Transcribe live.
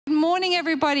morning,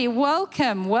 everybody.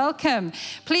 Welcome, welcome.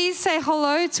 Please say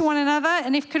hello to one another.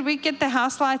 And could we get the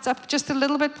house lights up just a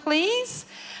little bit, please?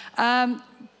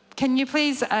 Can you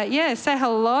please, say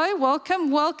hello, welcome.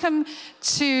 Welcome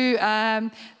to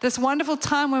this wonderful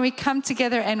time when we come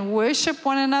together and worship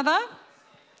one another.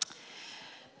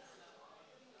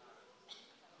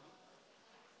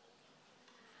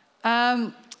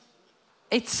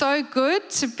 It's so good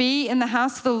to be in the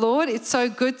house of the Lord. It's so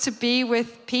good to be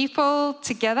with people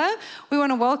together. We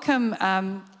want to welcome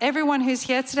everyone who's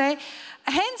here today.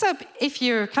 Hands up if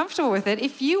you're comfortable with it.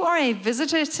 If you are a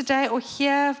visitor today or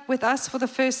here with us for the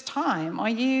first time,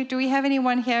 do we have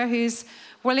anyone here who's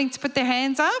willing to put their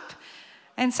hands up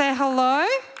and say hello?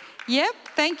 Yep,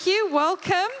 thank you.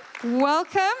 Welcome.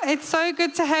 Welcome. It's so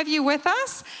good to have you with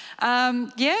us.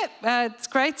 It's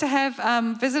great to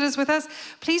have visitors with us.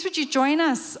 Please would you join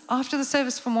us after the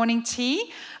service for morning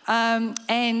tea?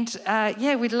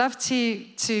 We'd love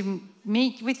to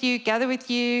meet with you, gather with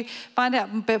you, find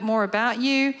out a bit more about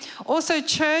you. Also,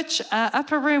 church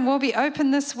upper room will be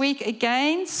open this week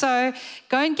again. So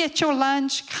go and get your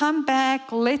lunch, come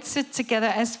back, let's sit together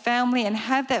as family and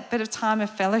have that bit of time of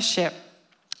fellowship.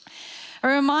 A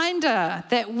reminder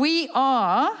that we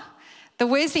are the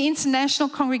Wesley International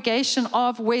Congregation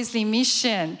of Wesley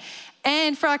Mission.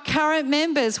 And for our current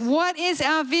members, what is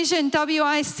our vision,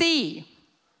 WIC?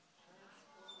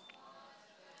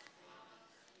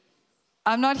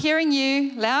 I'm not hearing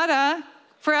you. Louder.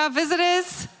 For our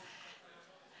visitors.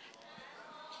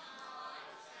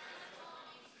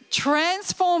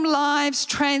 Transform lives,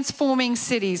 transforming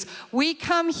cities. We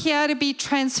come here to be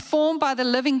transformed by the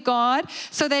living God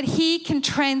so that He can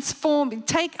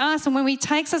take us, and when He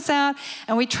takes us out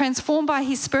and we transform by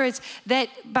His Spirit, that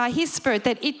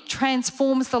it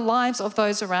transforms the lives of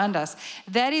those around us.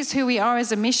 That is who we are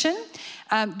as a mission.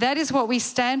 That is what we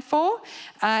stand for,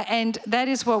 and that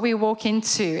is what we walk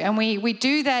into. And we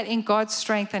do that in God's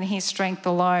strength and His strength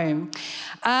alone.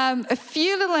 A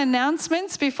few little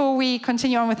announcements before we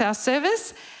continue on with our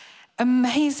service.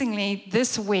 Amazingly,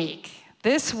 this week,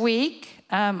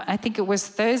 I think it was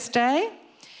Thursday,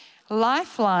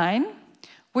 Lifeline,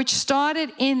 which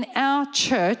started in our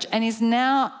church and is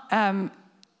now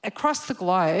across the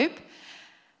globe,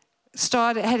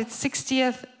 had its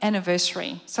 60th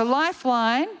anniversary. So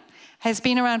Lifeline has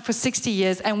been around for 60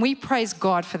 years, and we praise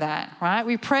God for that, right?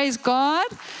 We praise God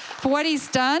for what He's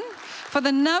done, for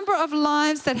the number of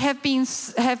lives that have been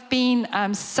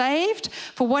saved,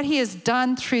 for what He has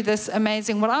done through this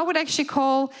amazing, what I would actually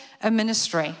call a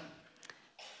ministry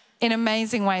in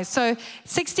amazing ways. So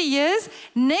 60 years.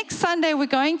 Next Sunday, we're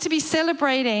going to be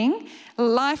celebrating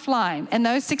Lifeline and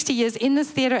those 60 years in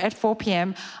this theatre at 4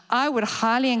 p.m. I would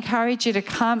highly encourage you to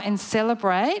come and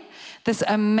celebrate this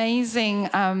amazing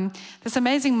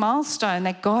milestone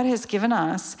that God has given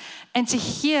us, and to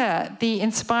hear the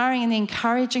inspiring and the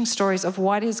encouraging stories of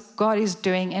what God is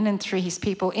doing in and through His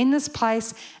people in this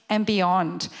place and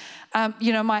beyond.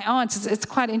 My aunt, it's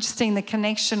quite interesting, the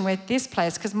connection with this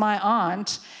place, because my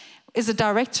aunt is a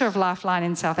director of Lifeline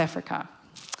in South Africa.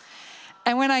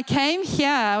 And when I came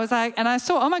here, I was like, and I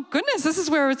saw, oh my goodness, this is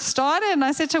where it started. And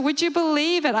I said to her, would you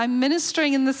believe it? I'm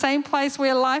ministering in the same place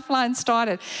where Lifeline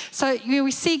started. So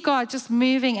we see God just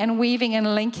moving and weaving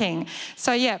and linking.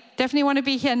 So definitely want to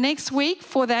be here next week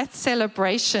for that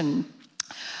celebration.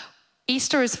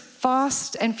 Easter is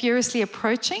fast and furiously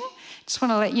approaching. Just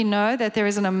want to let you know that there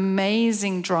is an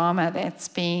amazing drama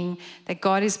that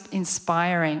God is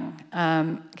inspiring,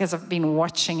 because I've been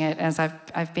watching it as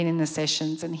I've been in the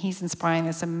sessions, and He's inspiring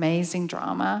this amazing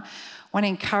drama. I want to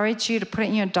encourage you to put it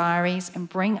in your diaries and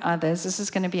bring others. This is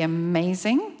going to be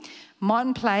amazing.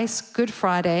 Martin Place, Good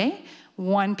Friday,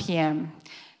 1 p.m.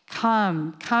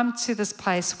 Come to this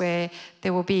place where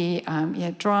there will be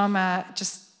drama,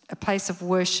 just a place of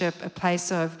worship, a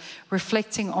place of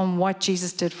reflecting on what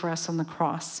Jesus did for us on the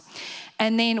cross.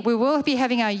 And then we will be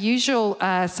having our usual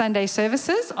Sunday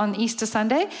services on Easter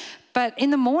Sunday. But in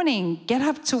the morning, get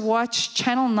up to watch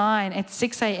Channel 9 at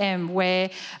 6 a.m. where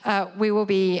we will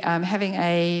be having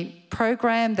a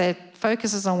program that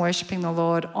focuses on worshiping the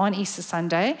Lord on Easter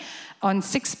Sunday. On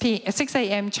 6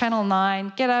 a.m., Channel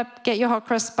 9, get up, get your hot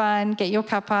cross bun, get your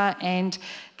cuppa, and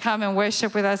come and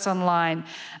worship with us online.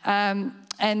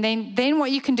 And then what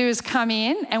you can do is come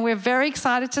in, and we're very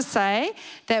excited to say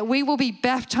that we will be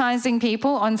baptizing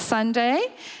people on Sunday,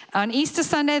 on Easter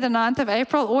Sunday, the 9th of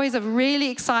April, always a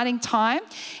really exciting time.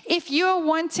 If you're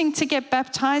wanting to get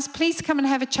baptized, please come and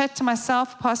have a chat to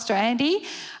myself, Pastor Andy.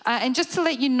 And just to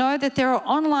let you know that there are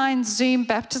online Zoom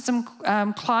baptism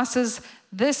classes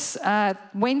this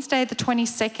Wednesday, the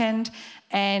 22nd,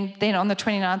 And then on the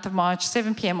 29th of March,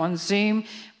 7 p.m. on Zoom.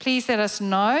 Please let us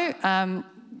know.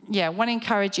 Want to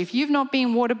encourage you. If you've not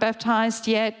been water baptized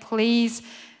yet, please,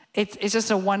 it's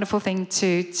just a wonderful thing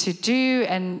to do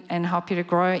and help you to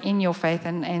grow in your faith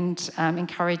and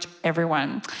encourage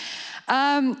everyone.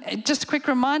 Just a quick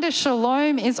reminder,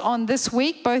 Shalom is on this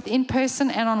week, both in person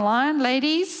and online.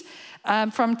 Ladies,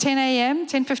 from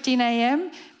 10:15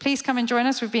 a.m., please come and join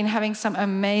us. We've been having some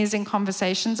amazing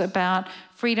conversations about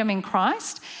freedom in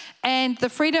Christ. And the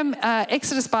Freedom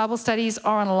Exodus Bible studies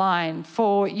are online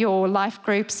for your life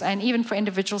groups and even for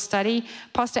individual study.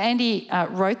 Pastor Andy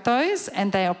wrote those,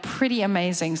 and they are pretty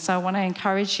amazing. So I want to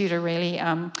encourage you to really,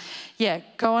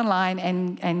 go online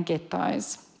and get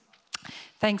those.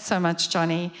 Thanks so much,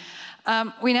 Johnny.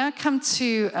 We now come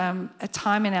to a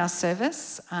time in our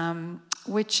service,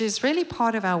 which is really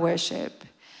part of our worship.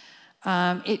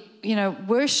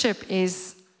 Worship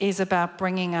is about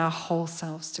bringing our whole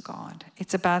selves to God.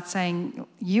 It's about saying,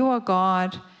 you are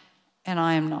God and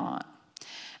I am not.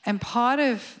 And part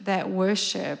of that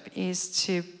worship is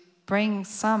to bring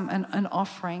an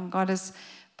offering. God is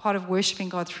part of worshiping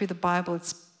God through the Bible.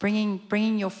 It's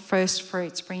bringing your first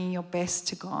fruits, bringing your best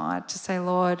to God, to say,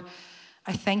 Lord,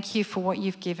 I thank you for what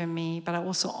you've given me, but I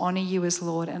also honor you as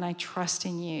Lord, and I trust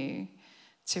in you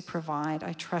to provide.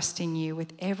 I trust in you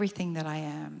with everything that I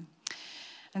am.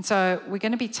 And so we're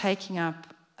going to be taking up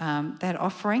that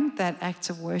offering, that act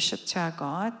of worship to our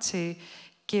God, to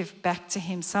give back to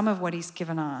him some of what he's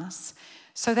given us,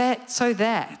 so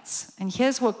that, and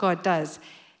here's what God does,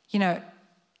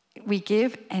 we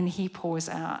give and he pours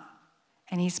out.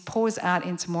 And he pours out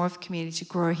into more of the community to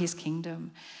grow his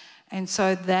kingdom. And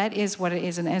so that is what it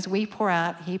is. And as we pour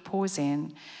out, he pours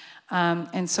in.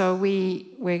 And so we're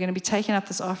going to be taking up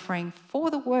this offering for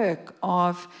the work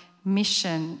of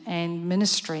mission and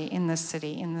ministry in this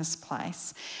city, in this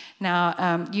place.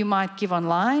 Now, you might give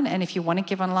online. And if you want to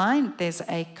give online, there's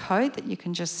a code that you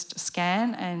can just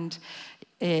scan, and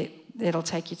it'll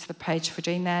take you to the page for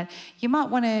doing that. You might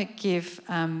want to give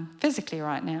physically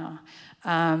right now.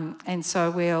 And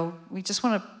so we just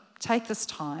want to take this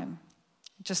time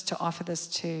just to offer this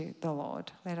to the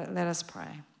Lord. Let us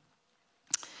pray.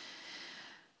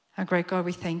 Our great God,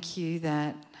 we thank you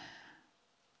that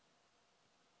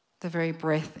the very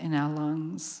breath in our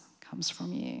lungs comes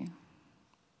from you.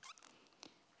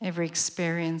 Every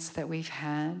experience that we've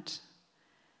had,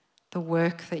 the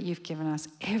work that you've given us,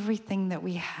 everything that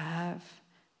we have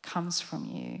comes from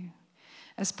you.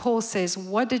 As Paul says,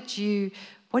 what do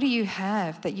you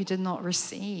have that you did not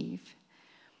receive?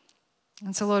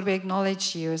 And so, Lord, we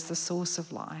acknowledge you as the source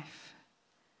of life,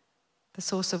 the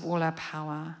source of all our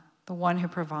power, the one who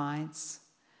provides.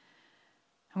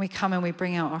 And we come and we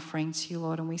bring our offering to you,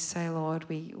 Lord, and we say, Lord,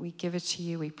 we give it to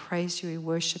you, we praise you, we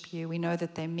worship you. We know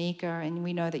that they're meager and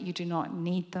we know that you do not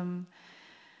need them,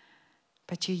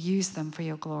 but you use them for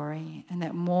your glory, and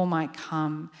that more might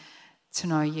come to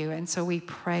know you. And so we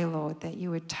pray, Lord, that you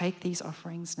would take these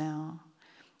offerings now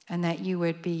and that you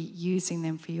would be using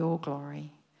them for your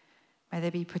glory. May they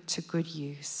be put to good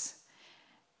use.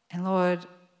 And Lord,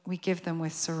 we give them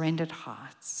with surrendered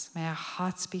hearts. May our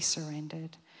hearts be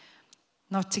surrendered,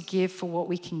 not to give for what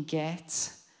we can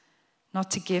get,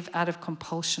 not to give out of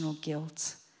compulsion or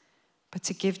guilt, but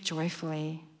to give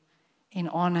joyfully in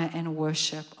honor and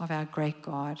worship of our great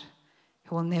God,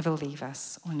 who will never leave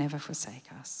us or never forsake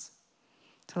us.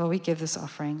 So Lord, we give this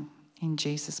offering in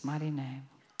Jesus' mighty name.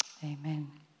 Amen.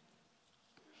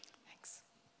 Thanks.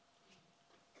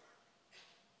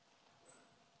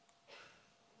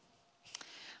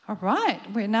 All right,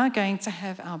 we're now going to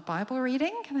have our Bible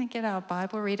reading. Can I get our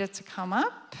Bible reader to come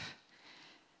up?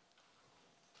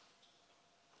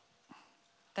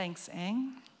 Thanks,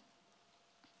 Eng.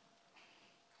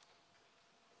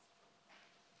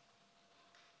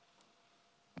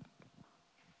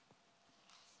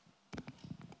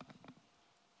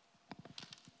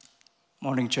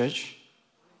 Morning, church.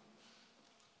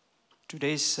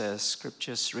 Today's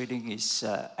scriptures reading is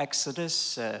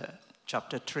Exodus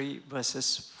chapter 3,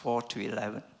 verses 4 to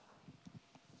 11.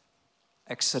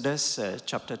 Exodus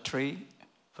chapter 3,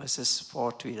 verses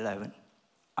 4 to 11.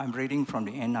 I'm reading from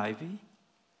the NIV.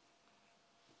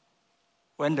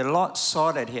 When the Lord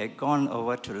saw that he had gone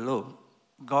over to look,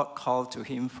 God called to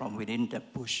him from within the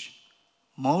bush,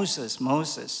 "Moses,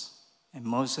 Moses." And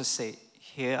Moses said,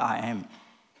 "Here I am."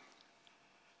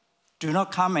 "Do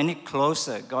not come any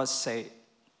closer," God said.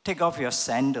 "Take off your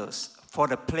sandals, for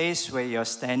the place where you're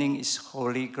standing is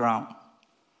holy ground."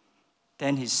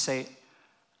 Then he said,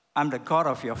 "I'm the God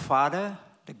of your father,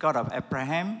 the God of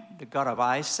Abraham, the God of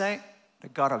Isaac, the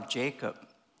God of Jacob."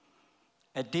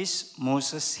 At this,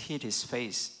 Moses hid his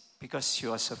face, because she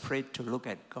was afraid to look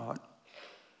at God.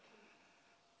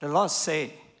 The Lord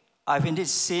said, I've indeed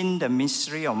seen the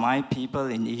misery of my people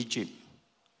in Egypt.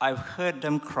 I've heard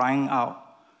them crying out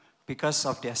because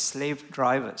of their slave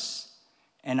drivers,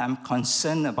 and I'm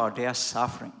concerned about their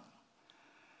suffering.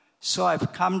 So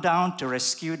I've come down to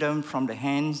rescue them from the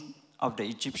hands of the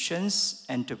Egyptians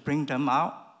and to bring them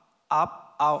up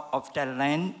out of that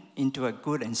land into a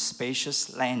good and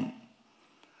spacious land,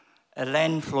 a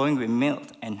land flowing with milk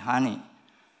and honey,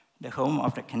 the home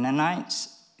of the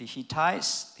Canaanites, the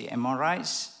Hittites, the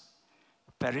Amorites,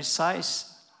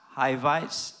 Perizzites,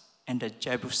 Hivites, and the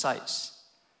Jebusites.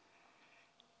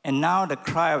 And now the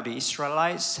cry of the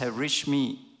Israelites have reached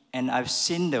me, and I've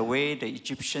seen the way the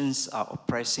Egyptians are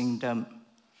oppressing them.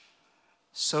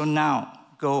 So now,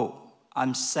 go.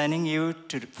 I'm sending you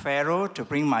to Pharaoh to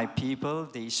bring my people,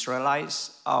 the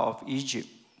Israelites, out of Egypt.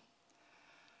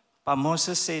 But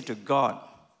Moses said to God,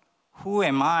 who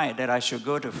am I that I should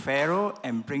go to Pharaoh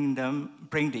and bring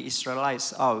the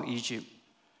Israelites out of Egypt?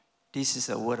 This is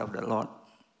the word of the Lord.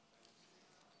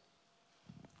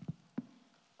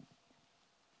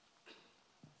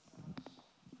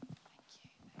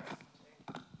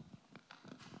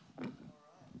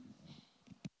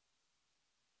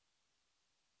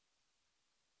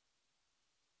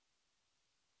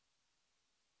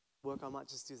 I might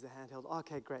just use the handheld.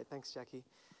 Okay, great. Thanks, Jackie.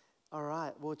 All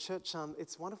right. Well, church,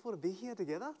 it's wonderful to be here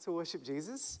together to worship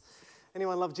Jesus.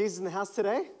 Anyone love Jesus in the house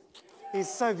today? He's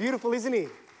so beautiful, isn't he?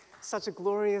 Such a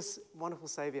glorious, wonderful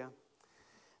Savior.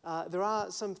 There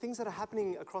are some things that are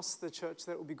happening across the church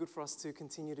that will be good for us to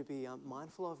continue to be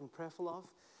mindful of and prayerful of.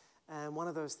 And one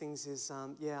of those things is,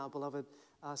 our beloved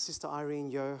Sister Irene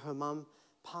Yo, her mum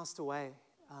passed away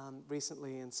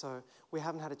recently. And so we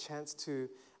haven't had a chance to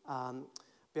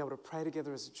be able to pray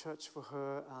together as a church for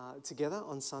her together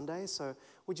on Sunday. So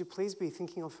would you please be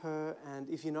thinking of her, and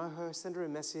if you know her, send her a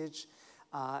message,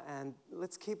 and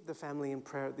let's keep the family in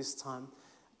prayer at this time.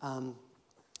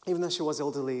 Even though she was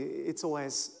elderly, it's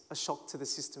always a shock to the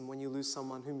system when you lose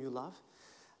someone whom you love.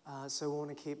 So we want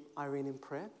to keep Irene in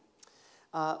prayer.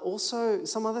 Also,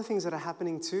 some other things that are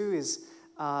happening too is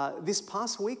this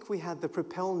past week we had the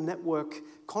Propel Network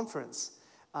Conference.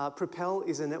 Propel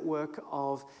is a network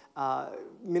of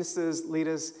ministers,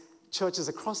 leaders, churches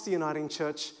across the Uniting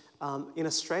Church in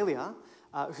Australia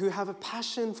who have a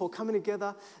passion for coming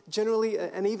together, generally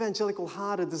an evangelical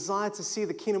heart, a desire to see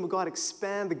the kingdom of God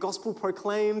expand, the gospel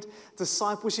proclaimed,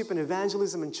 discipleship and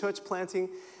evangelism and church planting.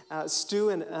 Stu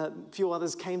and a few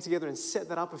others came together and set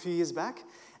that up a few years back.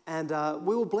 And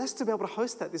we were blessed to be able to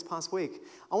host that this past week.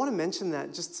 I want to mention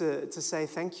that just to say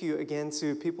thank you again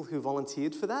to people who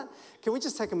volunteered for that. Can we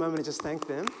just take a moment and just thank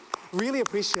them? Really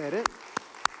appreciate it.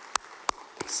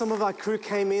 Some of our crew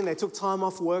came in, they took time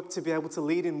off work to be able to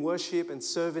lead in worship and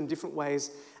serve in different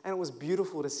ways. And it was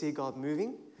beautiful to see God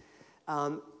moving.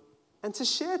 And to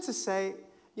share, to say,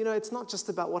 you know, it's not just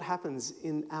about what happens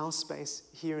in our space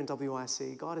here in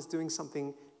WIC. God is doing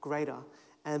something greater.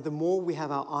 And the more we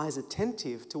have our eyes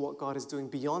attentive to what God is doing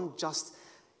beyond just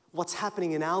what's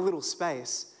happening in our little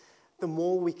space, the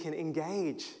more we can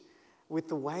engage with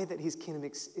the way that His kingdom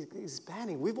is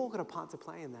expanding. We've all got a part to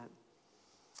play in that.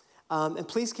 And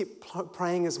please keep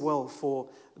praying as well for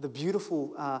the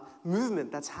beautiful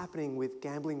movement that's happening with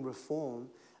gambling reform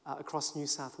across New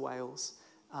South Wales.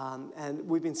 And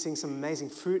we've been seeing some amazing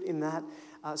fruit in that.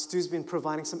 Stu's been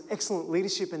providing some excellent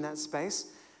leadership in that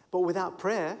space. But without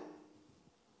prayer,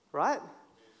 right?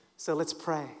 So let's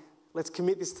pray. Let's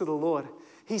commit this to the Lord.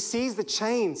 He sees the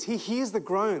chains. He hears the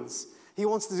groans. He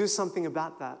wants to do something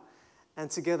about that. And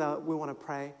together we want to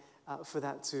pray for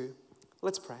that too.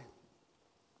 Let's pray.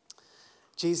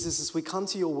 Jesus, as we come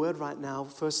to your word right now,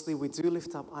 firstly, we do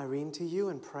lift up Irene to you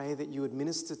and pray that you would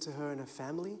minister to her and her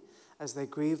family as they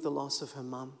grieve the loss of her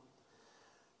mum.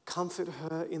 Comfort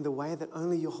her in the way that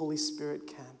only your Holy Spirit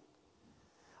can.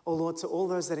 Oh Lord, to all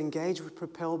those that engage with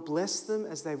Propel, bless them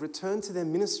as they return to their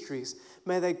ministries.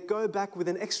 May they go back with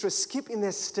an extra skip in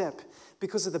their step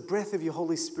because of the breath of your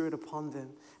Holy Spirit upon them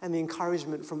and the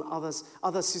encouragement from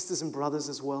other sisters and brothers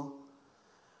as well.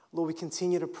 Lord, we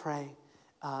continue to pray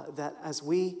that as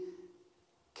we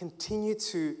continue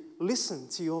to listen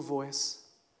to your voice,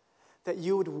 that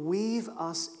you would weave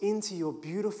us into your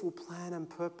beautiful plan and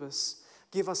purpose.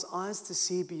 Give us eyes to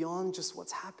see beyond just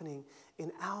what's happening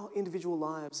in our individual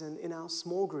lives and in our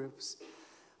small groups.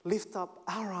 Lift up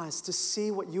our eyes to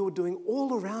see what you are doing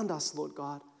all around us, Lord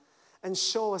God, and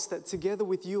show us that together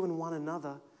with you and one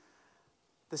another,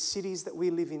 the cities that we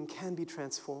live in can be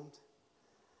transformed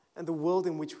and the world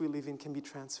in which we live in can be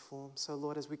transformed. So,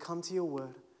 Lord, as we come to your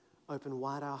word, open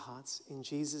wide our hearts. In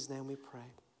Jesus' name we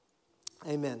pray.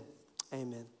 Amen.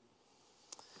 Amen.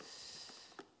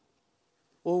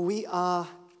 Well, we are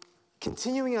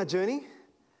continuing our journey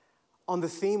on the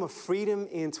theme of freedom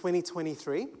in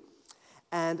 2023.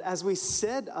 And as we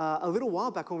said a little while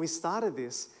back when we started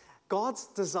this, God's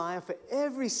desire for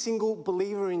every single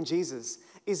believer in Jesus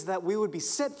is that we would be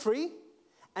set free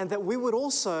and that we would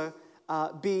also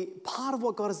be part of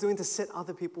what God is doing to set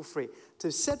other people free. To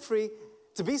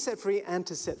be set free and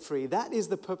to set free. That is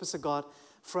the purpose of God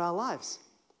for our lives.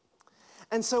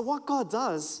 And so what God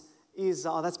does is,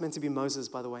 that's meant to be Moses,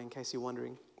 by the way, in case you're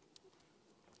wondering.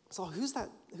 So who's that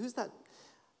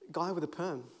guy with a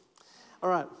perm? All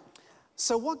right.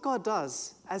 So what God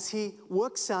does as he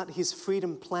works out his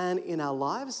freedom plan in our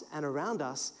lives and around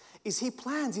us is he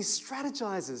plans, he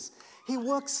strategizes. He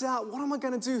works out, what am I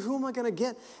going to do? Who am I going to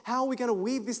get? How are we going to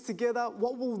weave this together?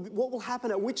 What will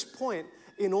happen at which point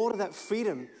in order that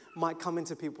freedom might come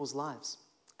into people's lives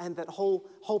and that whole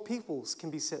peoples can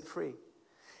be set free.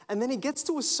 And then he gets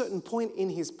to a certain point in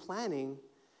his planning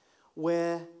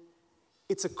where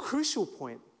it's a crucial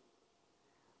point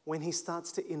when he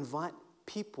starts to invite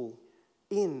people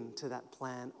into that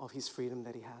plan of his freedom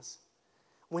that he has.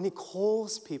 When he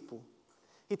calls people,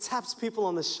 he taps people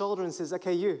on the shoulder and says,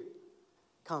 okay, you,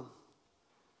 come.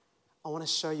 I want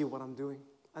to show you what I'm doing.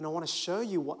 And I want to show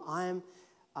you what I'm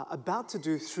about to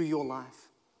do through your life.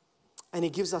 And he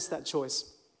gives us that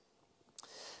choice.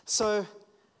 So,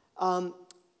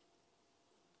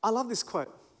 I love this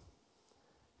quote.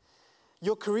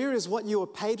 Your career is what you are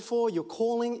paid for. Your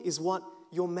calling is what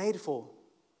you're made for.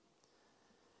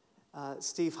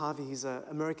 Steve Harvey, he's an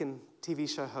American TV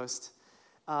show host.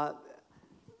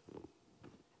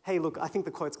 Hey, look, I think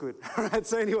the quote's good. All right,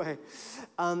 so anyway,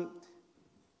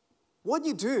 what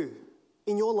you do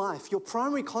in your life, your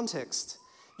primary context,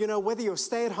 whether you're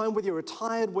stay-at-home, whether you're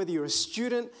retired, whether you're a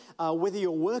student, whether you're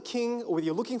working, or whether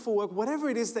you're looking for work, whatever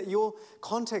it is that your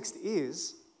context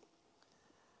is,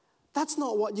 that's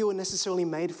not what you were necessarily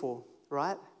made for,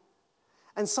 right?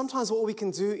 And sometimes what we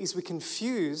can do is we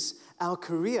confuse our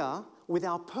career with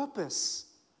our purpose,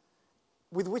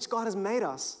 with which God has made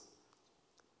us.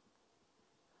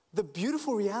 The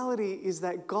beautiful reality is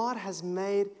that God has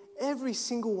made every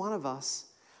single one of us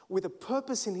with a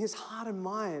purpose in his heart and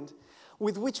mind,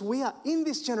 with which we are in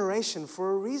this generation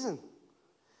for a reason.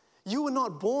 You were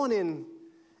not born in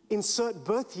insert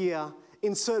birth year,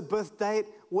 insert birth date,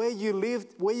 where you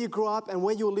lived, where you grew up, and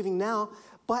where you're living now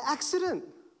by accident.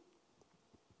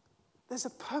 There's a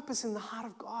purpose in the heart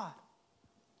of God.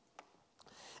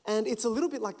 And it's a little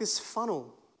bit like this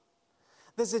funnel.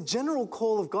 There's a general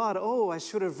call of God. Oh, I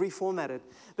should have reformatted.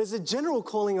 There's a general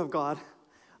calling of God,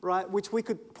 right, which we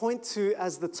could point to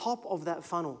as the top of that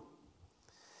funnel.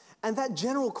 And that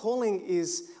general calling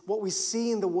is what we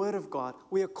see in the Word of God.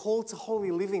 We are called to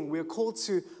holy living. We are called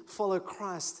to follow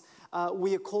Christ.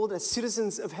 We are called as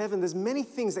citizens of heaven. There's many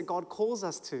things that God calls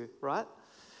us to, right?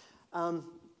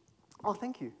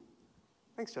 Thank you.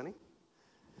 Thanks, Johnny.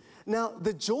 Now,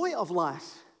 the joy of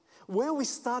life, where we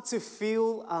start to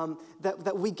feel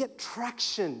that we get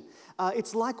traction.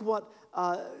 It's like what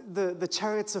the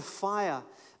chariots of fire,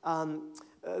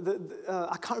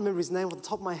 I can't remember his name off the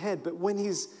top of my head, but when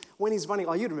he's running,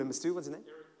 you'd remember, Stu, what's his name?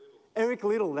 Eric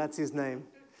Little, that's his name.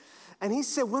 And he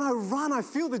said, when I run, I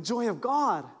feel the joy of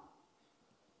God.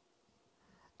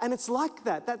 And it's like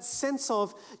that sense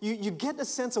of, you get a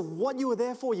sense of what you were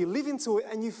there for, you live into it,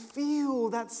 and you feel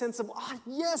that sense of,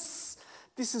 yes,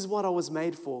 this is what I was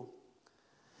made for.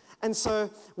 And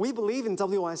so we believe in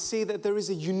WIC that there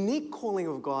is a unique calling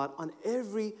of God on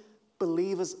every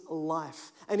believer's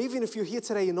life. And even if you're here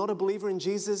today, you're not a believer in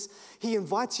Jesus, he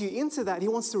invites you into that. He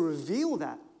wants to reveal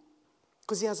that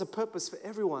because he has a purpose for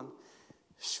everyone,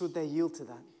 should they yield to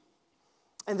that.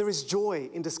 And there is joy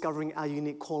in discovering our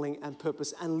unique calling and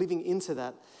purpose and living into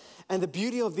that. And the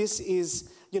beauty of this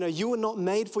is, you were not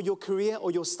made for your career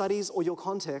or your studies or your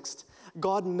context.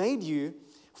 God made you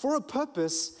for a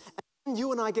purpose. And when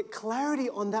you and I get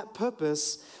clarity on that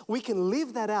purpose, we can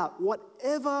live that out,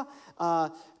 whatever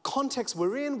context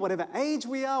we're in, whatever age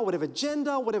we are, whatever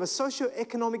gender, whatever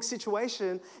socioeconomic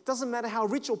situation. It doesn't matter how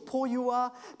rich or poor you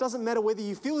are. It doesn't matter whether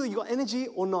you feel that you got energy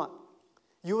or not.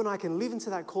 You and I can live into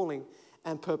that calling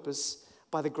and purpose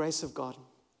by the grace of God.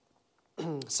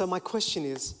 So my question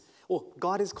is,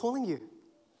 God is calling you.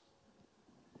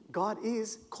 God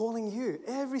is calling you,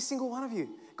 every single one of you.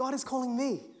 God is calling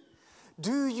me.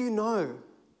 Do you know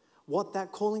what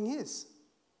that calling is?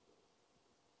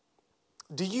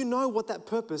 Do you know what that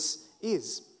purpose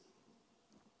is?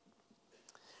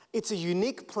 It's a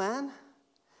unique plan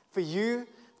for you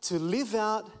to live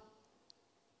out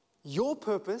your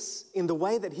purpose in the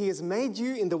way that he has made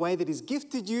you, in the way that he's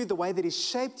gifted you, the way that he's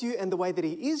shaped you, and the way that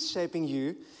he is shaping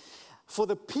you for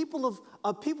the people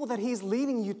of people that He's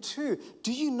leading you to.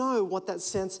 Do you know what that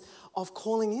sense of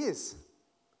calling is?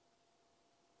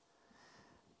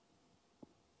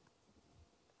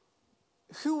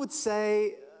 Who would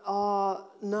say, "Oh,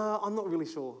 no, I'm not really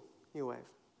sure"? You wave.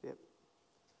 Yep.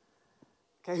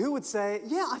 Okay, who would say,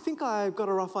 "Yeah, I think I've got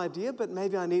a rough idea, but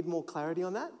maybe I need more clarity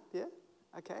on that"? Yeah?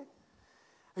 Okay.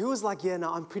 Who was like, "Yeah,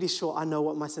 no, I'm pretty sure I know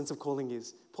what my sense of calling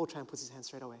is"? Paul Tran puts his hand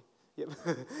straight away. Yep.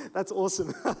 That's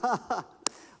awesome.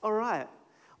 All right.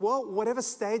 Well, whatever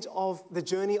stage of the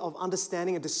journey of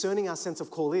understanding and discerning our sense of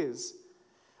call is,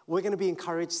 we're going to be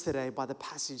encouraged today by the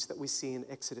passage that we see in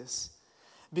Exodus.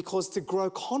 Because to grow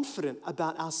confident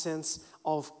about our sense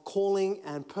of calling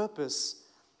and purpose,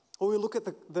 when we look at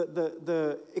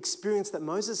the experience that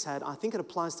Moses had, I think it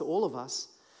applies to all of us.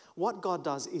 What God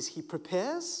does is He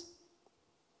prepares,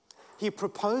 He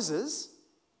proposes,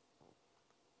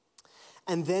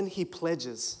 and then He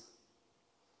pledges.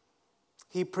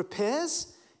 He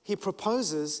prepares, He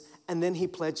proposes, and then He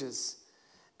pledges.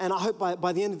 And I hope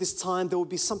by the end of this time, there will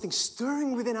be something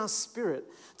stirring within our spirit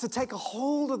to take a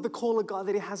hold of the call of God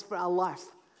that He has for our life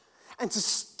and to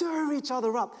stir each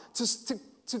other up,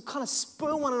 to kind of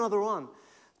spur one another on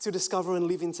to discover and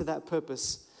live into that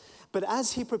purpose. But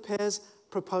as He prepares,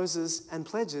 proposes, and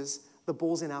pledges, the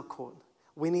ball's in our court.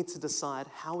 We need to decide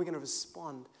how we're going to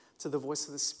respond to the voice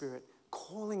of the Spirit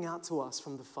calling out to us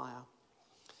from the fire.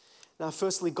 Now,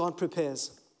 firstly, God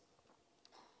prepares.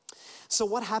 So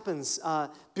what happens,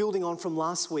 building on from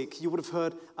last week, you would have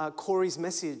heard Corey's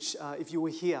message if you were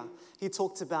here. He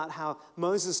talked about how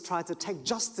Moses tried to take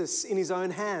justice in his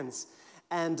own hands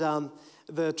and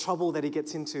the trouble that he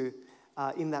gets into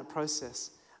in that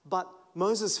process. But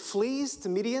Moses flees to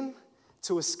Midian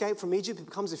to escape from Egypt. He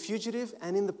becomes a fugitive,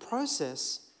 and in the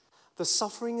process, the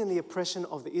suffering and the oppression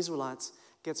of the Israelites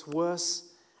gets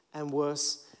worse and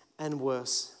worse and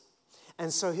worse.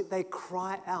 And so they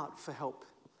cry out for help.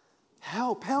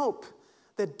 Help, help.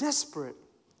 They're desperate.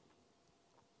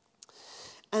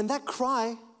 And that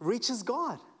cry reaches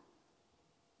God.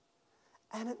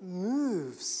 And it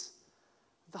moves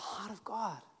the heart of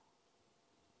God.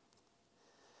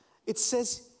 It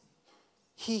says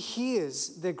He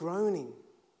hears their groaning.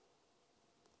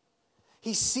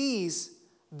 He sees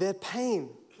their pain.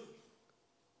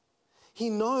 He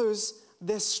knows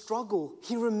their struggle.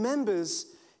 He remembers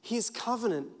His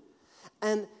covenant.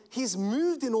 And He's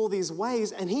moved in all these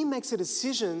ways, and He makes a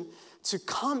decision to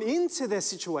come into their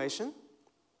situation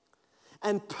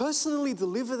and personally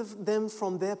deliver them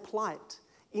from their plight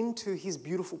into His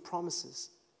beautiful promises.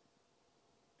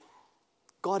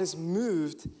 God is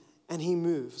moved, and He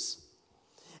moves.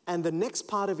 And the next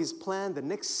part of His plan, the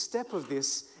next step of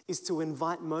this, is to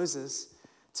invite Moses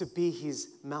to be His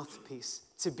mouthpiece,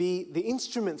 to be the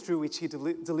instrument through which He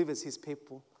delivers His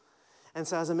people. And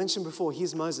so, as I mentioned before,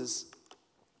 here's Moses.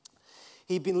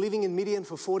 He'd been living in Midian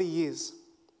for 40 years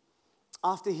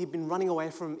after he'd been running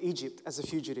away from Egypt as a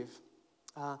fugitive.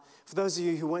 For those of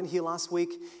you who weren't here last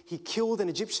week, he killed an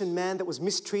Egyptian man that was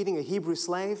mistreating a Hebrew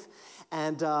slave.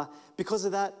 And because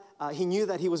of that, he knew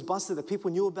that he was busted, that people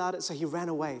knew about it, so he ran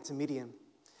away to Midian.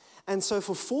 And so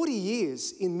for 40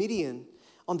 years in Midian,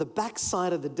 on the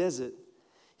backside of the desert,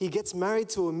 he gets married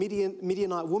to a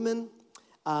Midianite woman,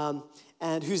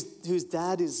 and whose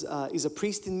dad is a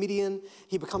priest in Midian.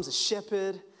 He becomes a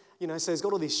shepherd, so he's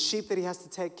got all these sheep that he has to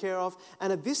take care of.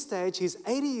 And at this stage, he's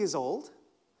 80 years old.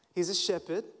 He's a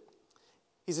shepherd.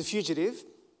 He's a fugitive.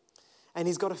 And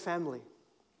he's got a family.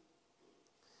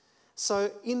 So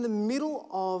in the middle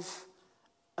of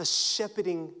a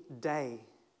shepherding day,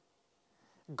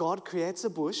 God creates a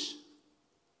bush,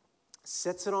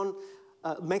 sets it on,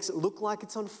 makes it look like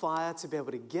it's on fire to be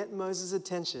able to get Moses'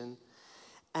 attention.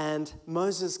 And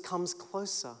Moses comes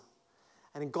closer.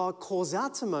 And God calls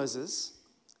out to Moses,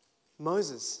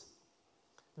 "Moses,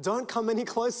 don't come any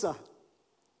closer."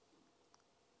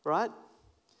 Right?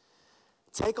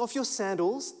 "Take off your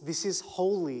sandals. This is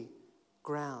holy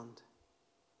ground."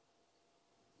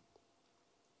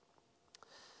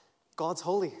 God's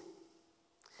holy.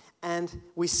 And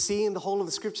we see in the whole of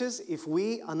the scriptures, if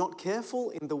we are not careful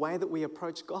in the way that we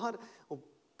approach God, or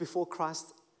before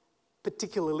Christ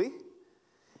particularly,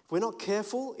 if we're not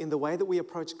careful in the way that we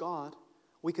approach God,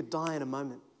 we could die in a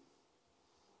moment.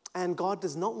 And God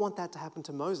does not want that to happen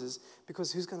to Moses,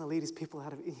 because who's going to lead His people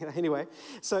out of it? Anyway,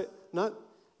 so no,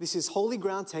 this is holy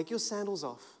ground. Take your sandals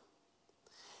off.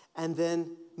 And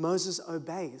then Moses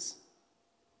obeys.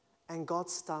 And God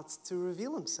starts to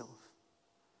reveal Himself.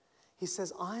 He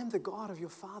says, "I am the God of your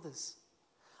fathers.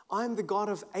 I am the God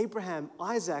of Abraham,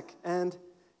 Isaac, and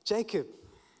Jacob."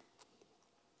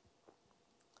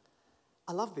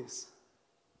 I love this.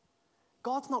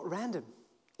 God's not random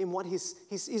in what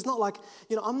he's not like,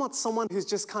 I'm not someone who's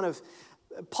just kind of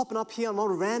popping up here. I'm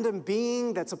not a random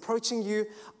being that's approaching you.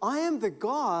 I am the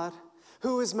God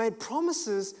who has made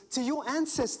promises to your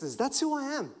ancestors. That's who I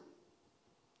am.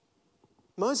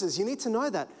 Moses, you need to know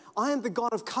that. I am the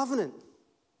God of covenant.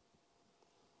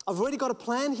 I've already got a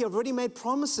plan here. I've already made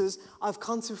promises. I've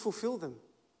come to fulfill them.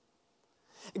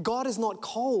 God is not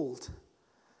cold,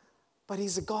 but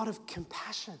He's a God of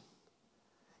compassion.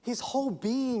 His whole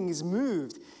being is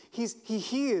moved. He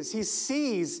hears, He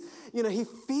sees, He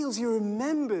feels, He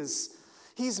remembers.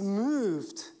 He's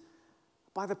moved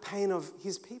by the pain of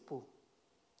His people.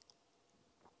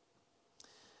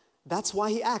 That's why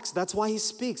He acts. That's why He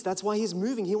speaks. That's why He's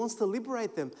moving. He wants to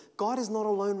liberate them. God is not a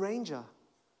lone ranger.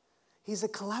 He's a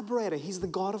collaborator. He's the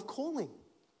God of calling.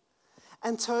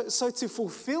 And so to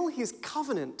fulfill His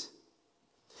covenant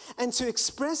and to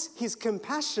express His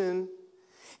compassion,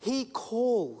 He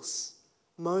calls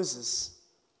Moses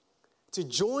to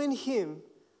join Him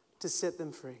to set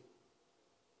them free.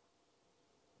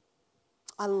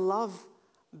 I love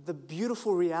the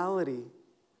beautiful reality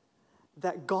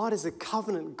that God is a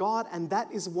covenant God, and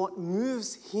that is what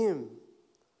moves Him.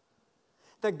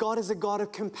 That God is a God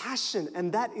of compassion,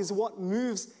 and that is what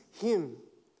moves Him.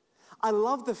 I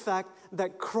love the fact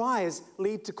that cries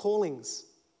lead to callings.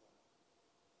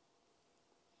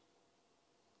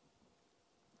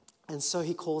 And so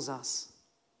He calls us.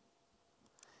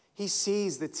 He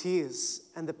sees the tears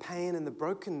and the pain and the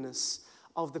brokenness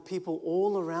of the people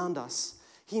all around us.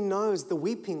 He knows the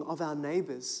weeping of our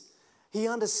neighbors. He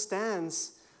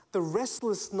understands the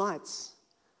restless nights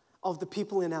of the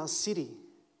people in our city,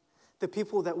 the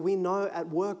people that we know at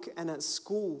work and at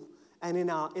school and in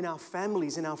our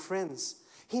families, in our friends.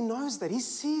 He knows that. He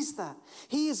sees that.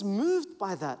 He is moved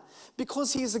by that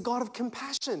because He is a God of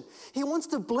compassion. He wants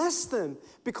to bless them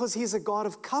because He is a God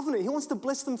of covenant. He wants to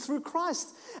bless them through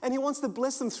Christ, and He wants to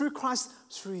bless them through Christ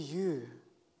through you.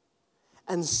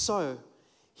 And so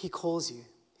He calls you.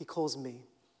 He calls me.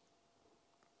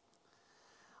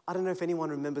 I don't know if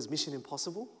anyone remembers Mission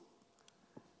Impossible.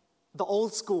 The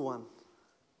old school one.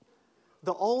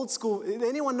 The old school.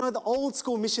 Anyone know the old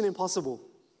school Mission Impossible?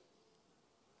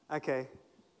 Okay.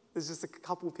 There's just a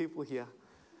couple of people here.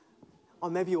 Or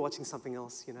maybe you're watching something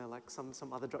else, like some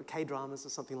other K-dramas or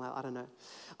something like that. I don't know.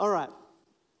 All right.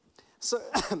 So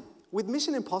with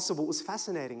Mission Impossible, it was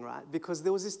fascinating, right? Because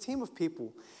there was this team of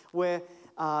people where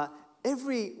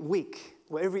every week,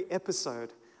 or every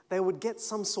episode, they would get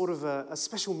some sort of a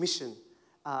special mission.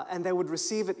 And they would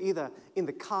receive it either in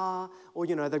the car or,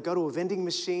 they'd go to a vending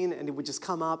machine and it would just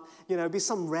come up. It'd be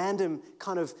some random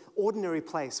kind of ordinary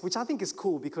place, which I think is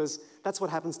cool because that's what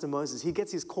happens to Moses. He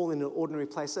gets his call in an ordinary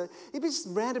place. So it'd be just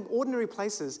random, ordinary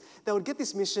places. They would get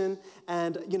this mission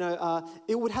and,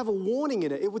 it would have a warning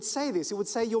in it. It would say this. It would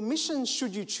say, your mission,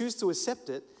 should you choose to accept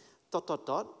it, ...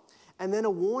 And then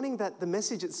a warning that the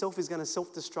message itself is going to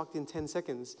self-destruct in 10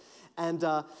 seconds. And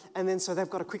then so they've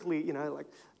got to quickly,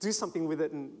 do something with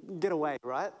it and get away,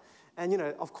 right? And,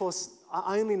 of course,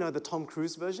 I only know the Tom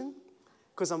Cruise version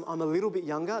because I'm a little bit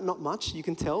younger, not much, you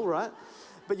can tell, right?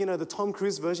 But, the Tom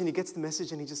Cruise version, he gets the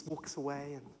message and he just walks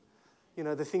away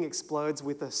and, the thing explodes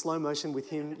with a slow motion with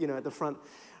him, at the front,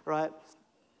 right?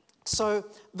 So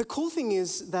the cool thing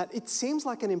is that it seems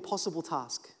like an impossible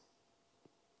task.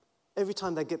 Every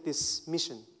time they get this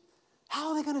mission. How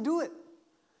are they going to do it?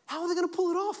 How are they going to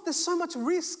pull it off? There's so much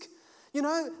risk.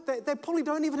 They probably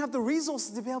don't even have the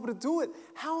resources to be able to do it.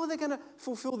 How are they going to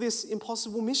fulfill this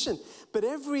impossible mission? But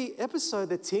every episode,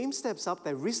 the team steps up,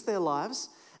 they risk their lives,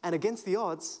 and against the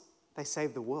odds, they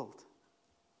save the world.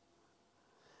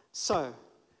 So,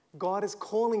 God is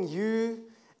calling you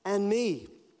and me.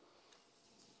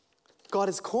 God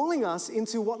is calling us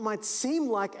into what might seem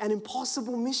like an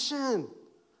impossible mission.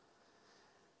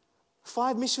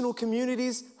 5 missional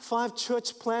communities, 5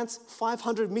 church plants,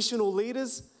 500 missional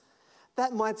leaders.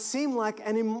 That might seem like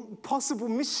an impossible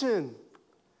mission,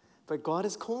 but God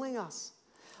is calling us.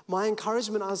 My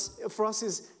encouragement for us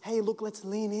is, hey, look, let's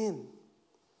lean in.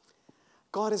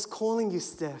 God is calling you,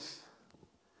 Steph.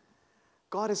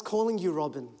 God is calling you,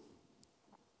 Robin.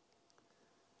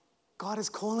 God is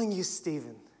calling you,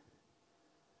 Stephen.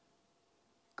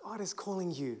 God is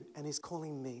calling you, and He's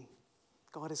calling me.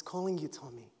 God is calling you,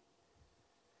 Tommy.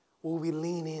 Will we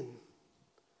lean in?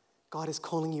 God is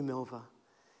calling you, Melva.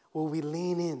 Will we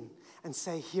lean in and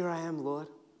say, here I am, Lord.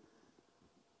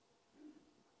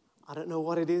 I don't know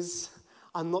what it is.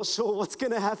 I'm not sure what's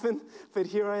going to happen, but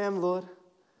here I am, Lord.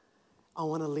 I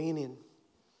want to lean in.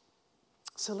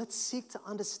 So let's seek to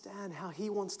understand how He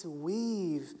wants to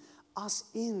weave us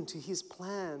into His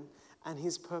plan and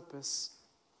His purpose.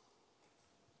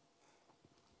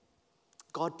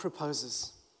 God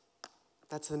proposes.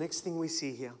 That's the next thing we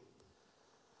see here.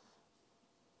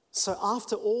 So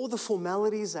after all the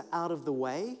formalities are out of the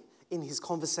way in his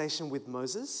conversation with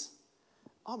Moses,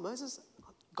 oh, Moses,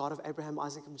 God of Abraham,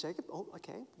 Isaac, and Jacob, oh,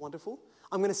 okay, wonderful.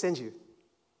 I'm going to send you.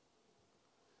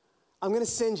 I'm going to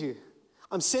send you.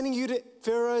 I'm sending you to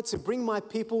Pharaoh to bring my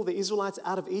people, the Israelites,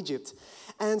 out of Egypt.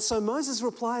 And so Moses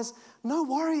replies, no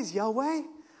worries, Yahweh.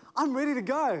 I'm ready to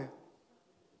go.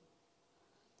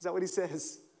 Is that what he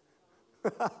says?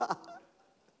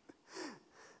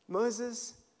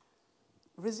 Moses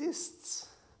resists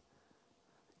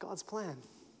God's plan.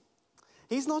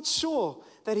 He's not sure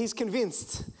that he's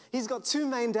convinced. He's got two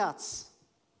main doubts.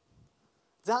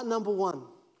 Doubt number one,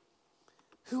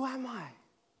 who am I?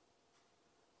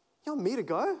 You want me to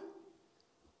go?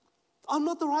 I'm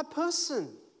not the right person.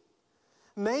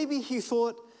 Maybe he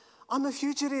thought, I'm a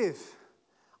fugitive.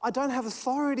 I don't have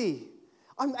authority.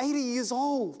 I'm 80 years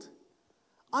old.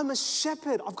 I'm a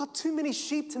shepherd. I've got too many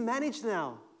sheep to manage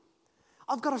now.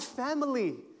 I've got a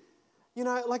family. You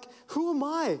know, like, who am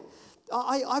I?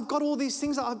 I've got all these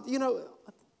things. No,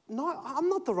 I'm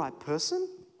not the right person.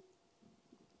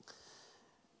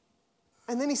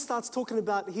 And then he starts talking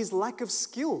about his lack of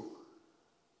skill.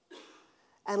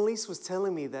 Annalise was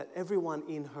telling me that everyone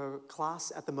in her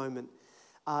class at the moment,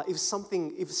 if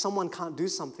someone can't do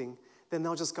something, then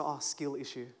they'll just go, oh, skill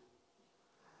issue.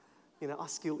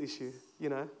 Skill issue,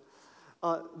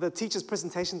 The teacher's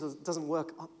presentation doesn't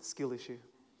work, oh, skill issue.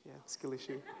 Yeah, skill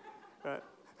issue, right?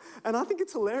 And I think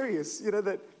it's hilarious,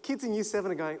 that kids in year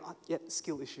 7 are going, oh, yeah,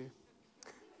 skill issue.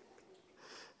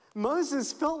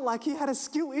 Moses felt like he had a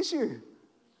skill issue,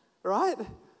 right?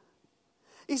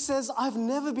 He says, I've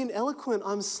never been eloquent.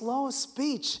 I'm slow of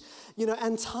speech,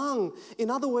 and tongue. In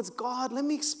other words, God, let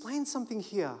me explain something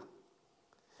here.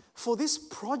 For this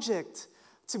project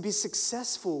to be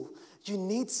successful, you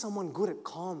need someone good at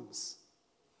comms.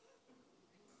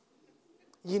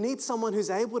 You need someone who's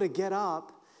able to get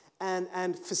up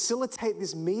and facilitate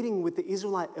this meeting with the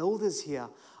Israelite elders here.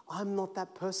 I'm not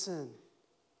that person.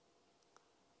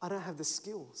 I don't have the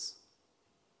skills.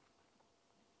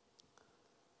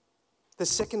 The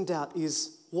second doubt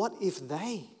is, what if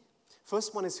they?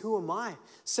 First one is, who am I?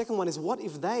 Second one is, what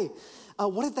if they?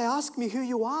 What if they ask me who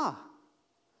you are?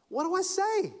 What do I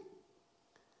say?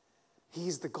 He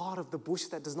is the God of the bush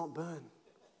that does not burn.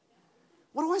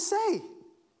 What do I say?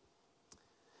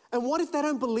 And what if they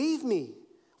don't believe me?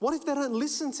 What if they don't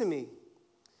listen to me?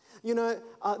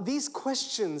 These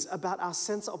questions about our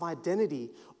sense of identity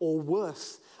or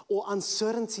worth or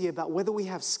uncertainty about whether we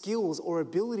have skills or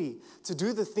ability to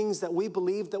do the things that we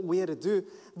believe that we are to do,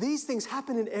 these things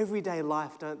happen in everyday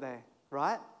life, don't they?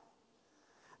 Right?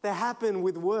 They happen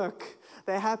with work.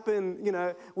 They happen,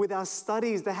 with our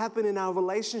studies. They happen in our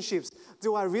relationships.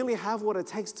 Do I really have what it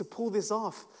takes to pull this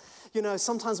off?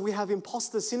 Sometimes we have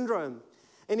imposter syndrome.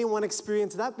 Anyone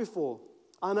experienced that before?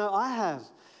 I know I have.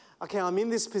 Okay, I'm in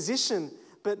this position,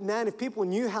 but man, if people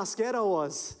knew how scared I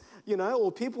was,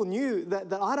 or people knew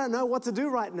that I don't know what to do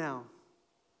right now,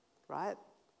 right?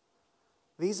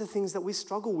 These are things that we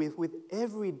struggle with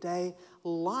everyday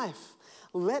life,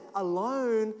 let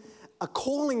alone a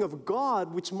calling of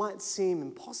God, which might seem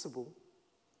impossible.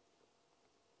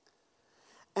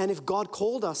 And if God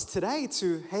called us today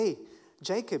to, hey,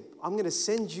 Jacob, I'm going to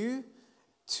send you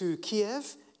to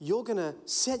Kiev, you're going to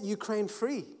set Ukraine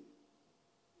free.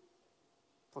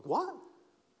 Like, what?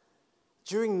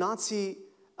 During Nazi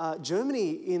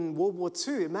Germany in World War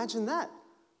II, imagine that.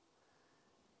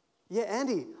 Yeah,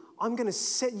 Andy, I'm going to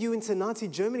set you into Nazi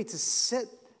Germany to set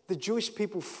the Jewish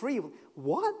people free.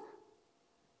 What?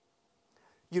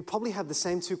 You'd probably have the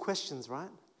same two questions, right?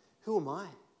 Who am I?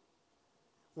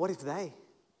 What if they?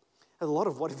 There's a lot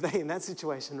of what if they in that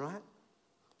situation, right?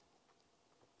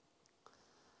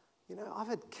 I've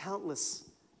had countless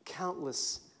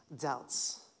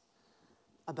doubts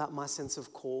about my sense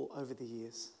of call over the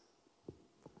years.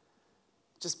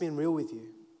 Just being real with you.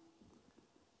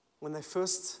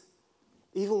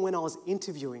 Even when I was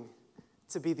interviewing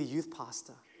to be the youth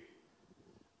pastor,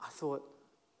 I thought,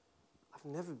 I've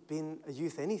never been a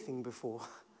youth anything before.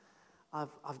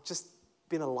 I've just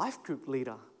been a life group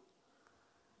leader.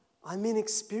 I'm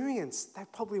inexperienced. They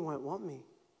probably won't want me,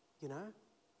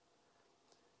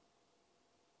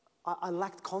 I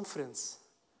lacked confidence.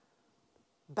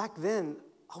 Back then,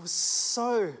 I was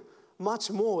so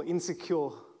much more insecure.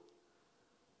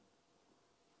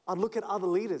 I'd look at other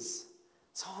leaders.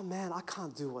 So, oh man, I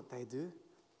can't do what they do.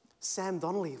 Sam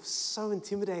Donnelly was so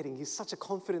intimidating. He's such a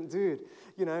confident dude,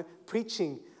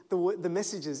 preaching the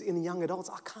messages in the young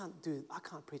adults. I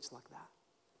can't preach like that.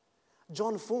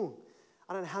 John Fung,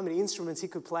 I don't know how many instruments he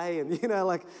could play, and,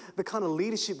 like the kind of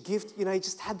leadership gift, he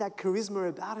just had that charisma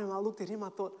about him. I looked at him, I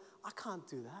thought, I can't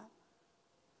do that.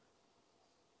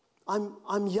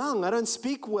 I'm young, I don't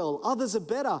speak well. Others are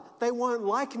better. They won't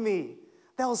like me.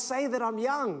 They'll say that I'm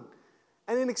young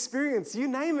and inexperienced, you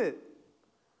name it.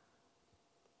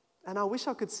 And I wish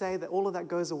I could say that all of that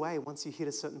goes away once you hit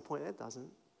a certain point. It doesn't.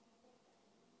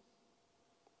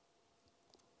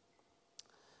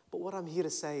 But what I'm here to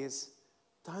say is,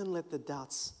 don't let the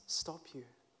doubts stop you.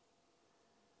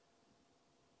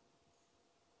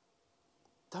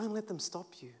 Don't let them stop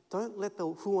you. Don't let the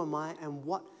who am I and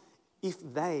what if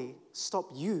they stop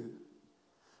you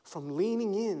from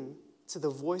leaning in to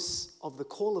the voice of the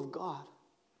call of God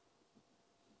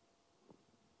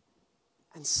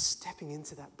and stepping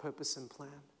into that purpose and plan.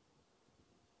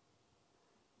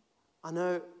 I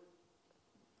know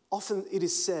often it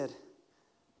is said,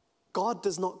 God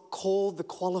does not call the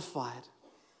qualified,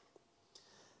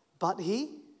 but He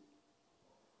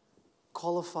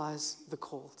qualifies the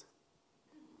called.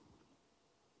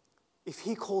 If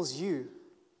He calls you,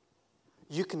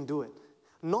 you can do it.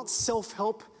 Not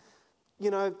self-help,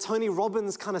 Tony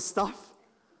Robbins kind of stuff.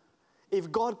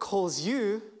 If God calls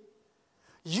you,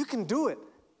 you can do it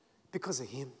because of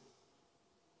Him.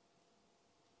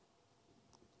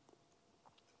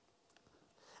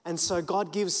 And so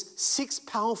God gives 6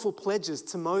 powerful pledges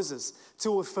to Moses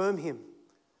to affirm him.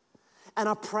 And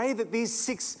I pray that these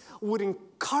 6 would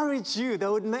encourage you.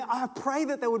 I pray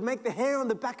that they would make the hair on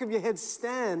the back of your head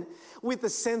stand with the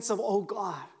sense of, oh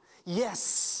God,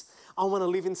 yes, I want to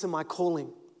live into my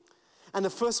calling. And the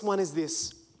first one is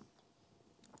this.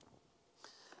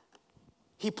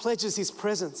 He pledges His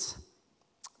presence.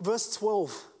 Verse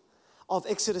 12 of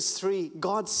Exodus 3,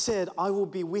 God said, I will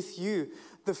be with you.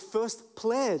 The first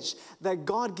pledge that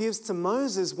God gives to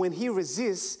Moses when he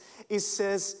resists He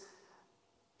says,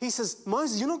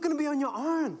 Moses, you're not going to be on your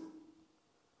own.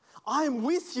 I am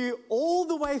with you all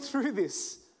the way through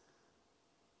this.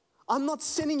 I'm not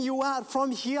sending you out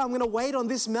from here. I'm going to wait on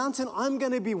this mountain. I'm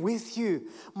going to be with you.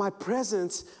 My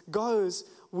presence goes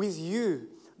with you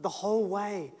the whole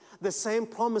way. The same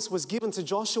promise was given to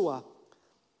Joshua.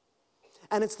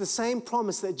 And it's the same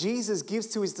promise that Jesus gives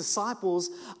to His disciples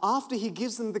after He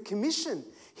gives them the commission.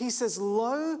 He says,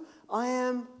 lo, I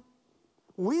am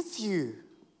with you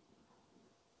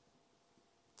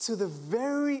to the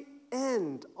very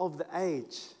end of the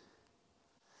age.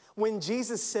 When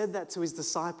Jesus said that to His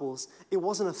disciples, it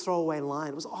wasn't a throwaway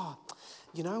line. It was,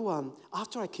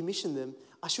 after I commission them,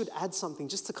 I should add something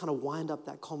just to kind of wind up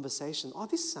that conversation. Oh,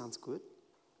 this sounds good.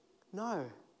 No.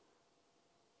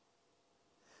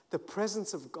 The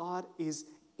presence of God is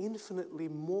infinitely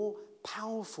more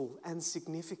powerful and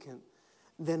significant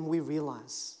than we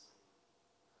realize.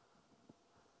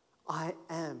 I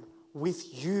am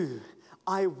with you.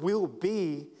 I will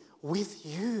be with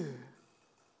you.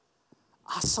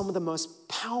 Are some of the most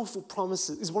powerful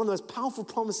promises, is one of the most powerful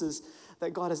promises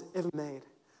that God has ever made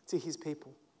to His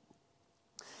people.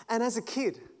 And as a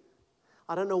kid,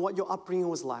 I don't know what your upbringing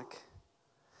was like,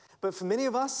 but for many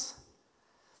of us,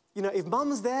 if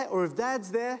mum's there or if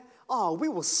dad's there, we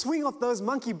will swing off those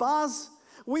monkey bars.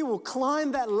 We will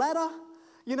climb that ladder.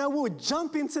 We'll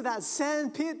jump into that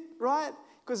sand pit, right?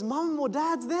 Because mum or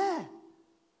dad's there.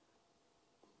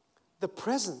 The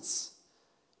presence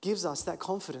gives us that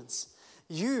confidence.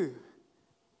 You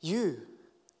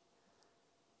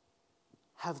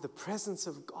have the presence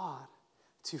of God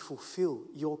to fulfill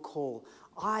your call.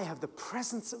 I have the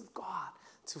presence of God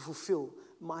to fulfill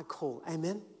my call.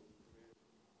 Amen?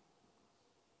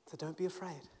 So don't be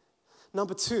afraid.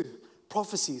 Number 2,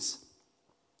 prophecies.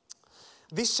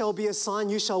 This shall be a sign,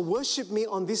 you shall worship me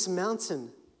on this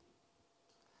mountain.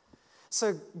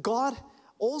 So God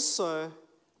also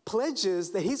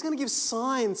pledges that He's going to give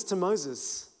signs to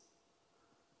Moses.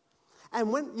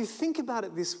 And when you think about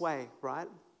it this way, right?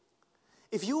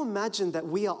 If you imagine that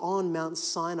we are on Mount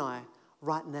Sinai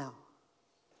right now,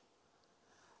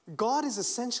 God is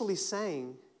essentially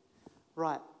saying,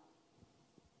 right,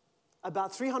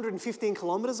 about 315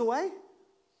 kilometers away,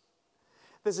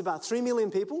 there's about 3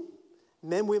 million people,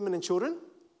 men, women, and children.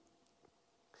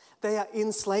 They are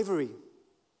in slavery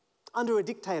under a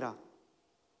dictator.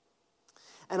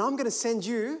 And I'm going to send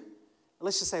you,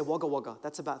 let's just say Wagga Wagga.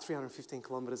 That's about 315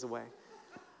 kilometers away.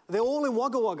 They're all in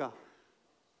Wagga Wagga.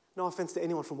 No offense to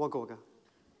anyone from Wagga Wagga.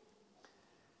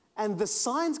 And the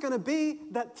sign's going to be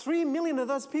that 3 million of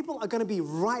those people are going to be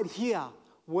right here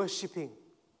worshiping.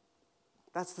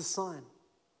 That's the sign.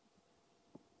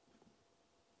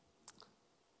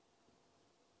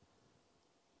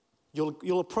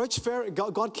 You'll approach Pharaoh.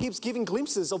 God keeps giving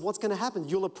glimpses of what's going to happen.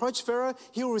 You'll approach Pharaoh.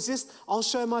 He'll resist. I'll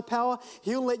show my power.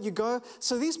 He'll let you go.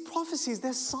 So these prophecies,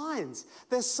 they're signs.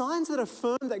 They're signs that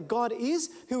affirm that God is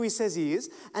who he says he is,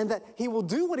 and that he will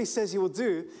do what he says he will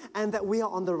do, and that we are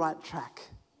on the right track.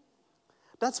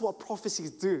 That's what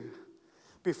prophecies do.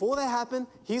 Before they happen,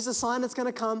 here's a sign that's going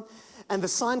to come, and the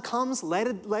sign comes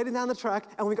later down the track,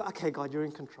 and we go, okay, God, you're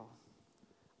in control.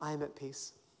 I am at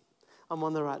peace. I'm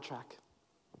on the right track.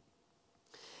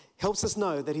 Helps us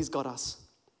know that he's got us.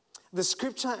 The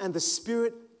scripture and the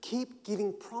Spirit keep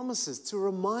giving promises to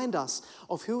remind us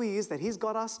of who he is, that he's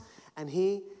got us, and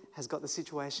he has got the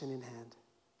situation in hand.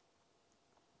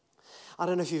 I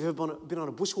don't know if you've ever been on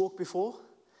a bushwalk before,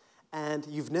 and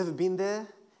you've never been there.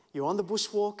 You're on the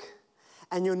bushwalk,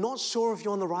 and you're not sure if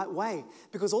you're on the right way,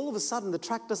 because all of a sudden the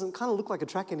track doesn't kind of look like a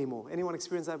track anymore. Anyone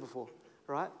experienced that before,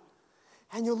 right?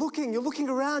 And you're looking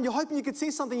around, you're hoping you could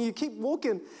see something, you keep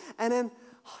walking, and then,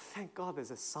 oh, thank God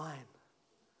there's a sign.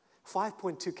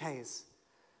 5.2 Ks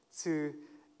to,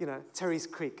 Terry's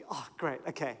Creek. Oh, great,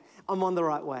 okay, I'm on the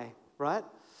right way, right?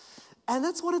 And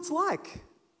that's what it's like.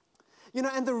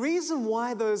 And the reason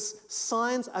why those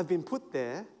signs have been put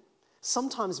there,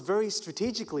 sometimes very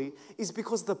strategically, is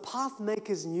because the path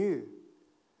makers knew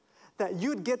that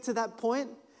you'd get to that point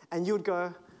and you'd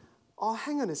go, oh,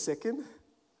 hang on a second,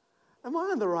 am I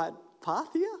on the right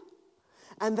path here?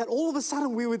 And that all of a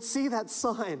sudden we would see that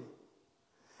sign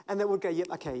and that would go, yep,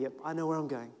 I know where I'm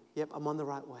going. Yep, I'm on the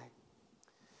right way.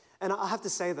 And I have to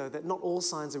say, though, that not all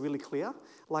signs are really clear.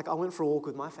 Like, I went for a walk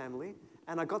with my family,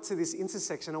 and I got to this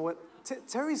intersection. I went,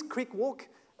 Terry's Creek Walk?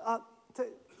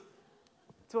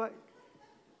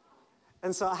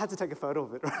 And so I had to take a photo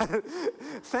of it, right?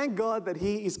 Thank God that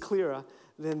he is clearer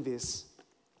than this.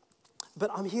 But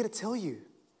I'm here to tell you,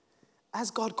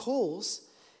 as God calls,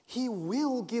 he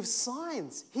will give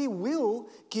signs. He will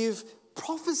give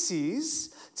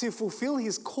prophecies to fulfill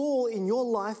his call in your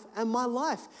life and my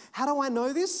life. How do I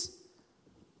know this?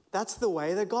 That's the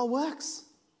way that God works.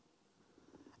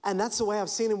 And that's the way I've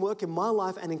seen him work in my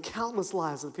life and in countless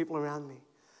lives of people around me.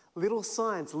 Little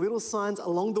signs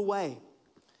along the way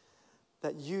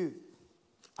that you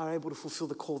are able to fulfill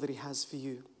the call that he has for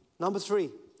you. Number 3,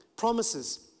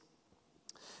 promises.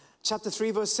 Chapter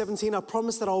 3, verse 17, I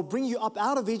promise that I will bring you up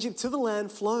out of Egypt to the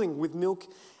land flowing with milk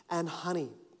and honey.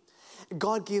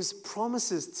 God gives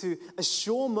promises to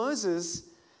assure Moses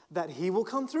that he will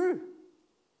come through.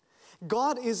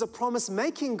 God is a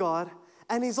promise-making God,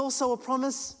 and he's also a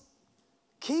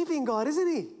promise-keeping God, isn't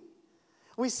he?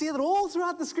 We see that all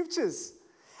throughout the scriptures.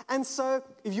 And so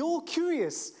if you're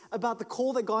curious about the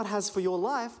call that God has for your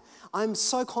life, I'm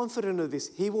so confident of this.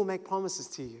 He will make promises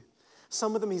to you.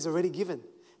 Some of them he's already given.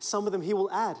 Some of them he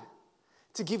will add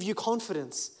to give you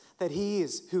confidence that he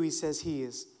is who he says he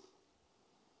is.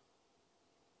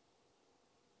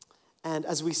 And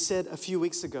as we said a few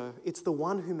weeks ago, it's the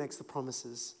one who makes the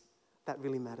promises that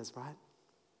really matters, right?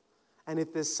 And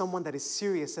if there's someone that is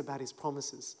serious about his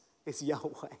promises, it's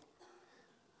Yahweh.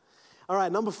 All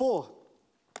right, number 4,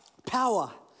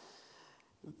 power.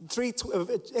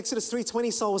 Exodus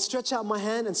 3:20, so I will stretch out my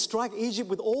hand and strike Egypt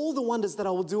with all the wonders that I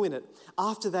will do in it.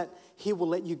 After that, he will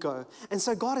let you go. And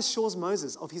so God assures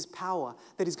Moses of his power,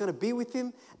 that he's going to be with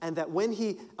him, and that when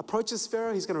he approaches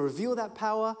Pharaoh, he's going to reveal that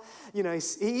power. He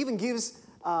even gives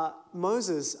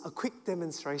Moses a quick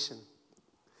demonstration.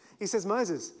 He says,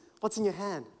 Moses, what's in your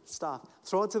hand? Staff.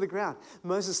 Throw it to the ground.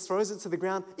 Moses throws it to the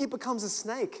ground. It becomes a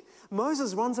snake.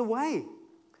 Moses runs away.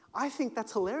 I think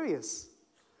that's hilarious.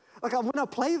 Like, when I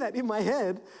play that in my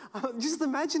head, just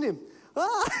imagine him,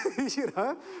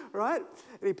 right?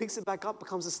 And he picks it back up,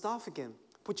 becomes a staff again.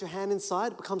 Put your hand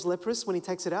inside, becomes leprous. When he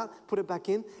takes it out, put it back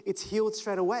in, it's healed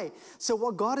straight away. So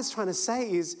what God is trying to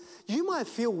say is, you might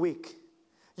feel weak.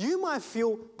 You might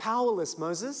feel powerless,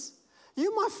 Moses.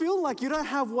 You might feel like you don't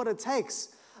have what it takes.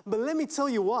 But let me tell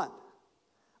you what,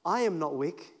 I am not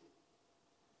weak.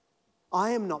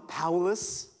 I am not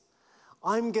powerless.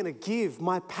 I'm going to give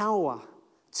my power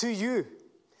to you.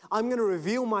 I'm going to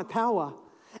reveal my power,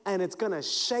 and it's going to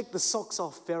shake the socks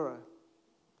off Pharaoh.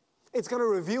 It's going to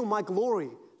reveal my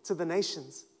glory to the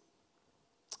nations.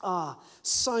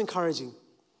 So encouraging.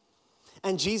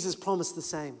 And Jesus promised the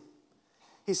same.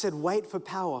 He said, wait for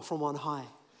power from on high.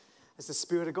 It's the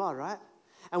Spirit of God, right?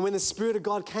 And when the Spirit of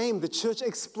God came, the church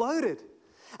exploded.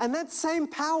 And that same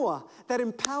power that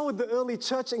empowered the early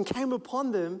church and came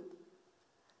upon them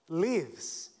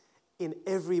lives in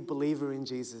every believer in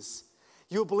Jesus.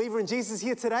 You're a believer in Jesus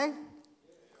here today?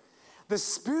 The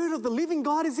Spirit of the living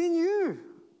God is in you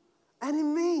and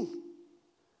in me.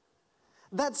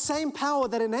 That same power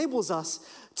that enables us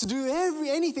to do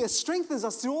anything, that strengthens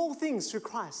us to do all things through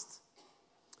Christ.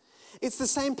 It's the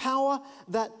same power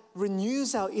that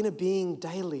renews our inner being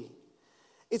daily.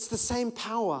 It's the same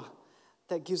power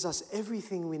that gives us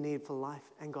everything we need for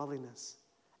life and godliness.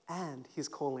 And His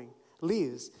calling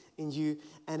lives in you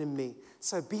and in me.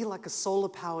 So be like a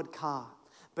solar-powered car,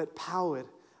 but powered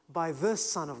by the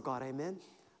Son of God. Amen?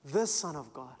 The Son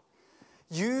of God.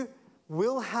 You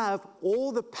will have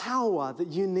all the power that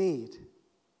you need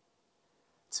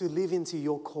to live into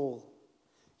your call.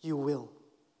 You will.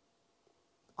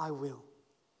 I will.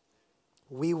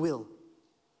 We will.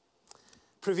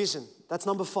 Provision. That's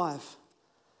number 5.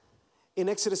 In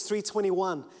Exodus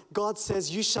 3:21, God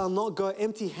says, you shall not go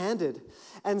empty-handed.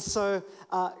 And so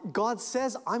God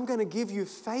says, I'm going to give you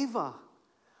favor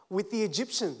with the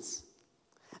Egyptians.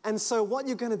 And so what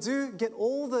you're going to do, get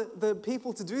all the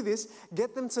people to do this,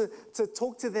 get them to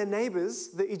talk to their neighbors,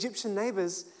 the Egyptian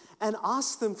neighbors, and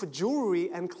ask them for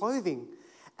jewelry and clothing.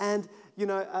 And,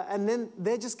 and then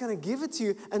they're just going to give it to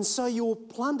you. And so you will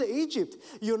plunder Egypt.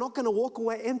 You're not going to walk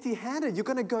away empty-handed. You're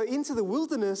going to go into the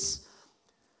wilderness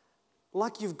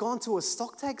like you've gone to a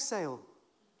stock take sale,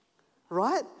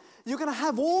 right? You're going to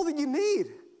have all that you need.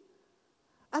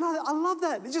 And I love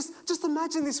that. Just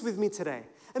imagine this with me today.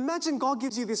 Imagine God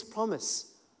gives you this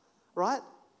promise, right?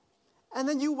 And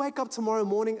then you wake up tomorrow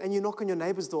morning and you knock on your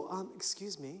neighbor's door.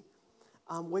 Excuse me,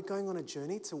 we're going on a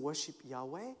journey to worship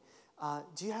Yahweh.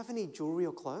 Do you have any jewelry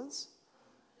or clothes?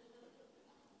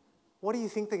 What do you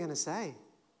think they're going to say?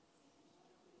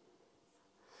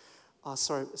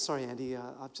 Sorry, Andy.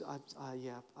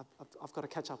 I've got to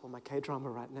catch up on my K-drama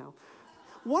right now.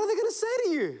 What are they going to say to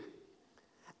you?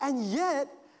 And yet,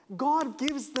 God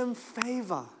gives them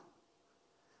favor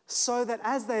so that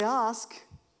as they ask,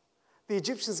 the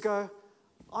Egyptians go,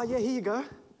 oh yeah, here you go.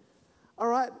 All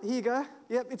right, here you go.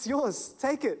 Yep, it's yours.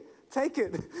 Take it. Take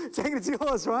it. Take it, it's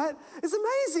yours, right? It's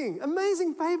amazing.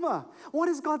 Amazing favor. What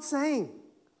is God saying?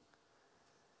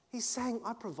 He's saying,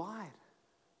 I provide.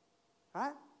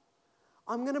 Right?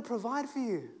 I'm going to provide for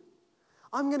you.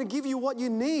 I'm going to give you what you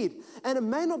need. And it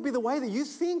may not be the way that you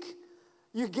think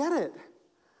you get it,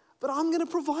 but I'm going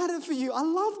to provide it for you. I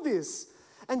love this.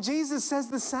 And Jesus says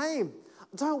the same.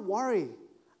 Don't worry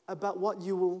about what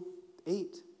you will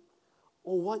eat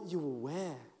or what you will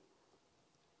wear.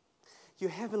 Your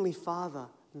Heavenly Father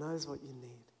knows what you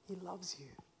need. He loves you.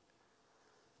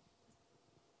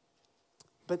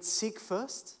 But seek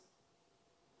first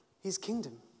His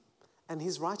kingdom and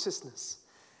His righteousness.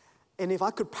 And if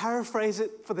I could paraphrase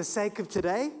it for the sake of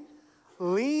today,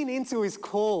 lean into His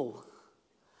call.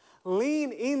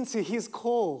 Lean into His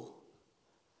call.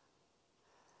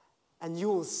 And you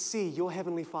will see your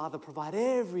Heavenly Father provide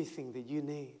everything that you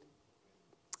need.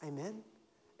 Amen?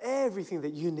 Everything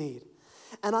that you need.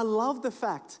 And I love the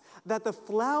fact that the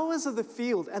flowers of the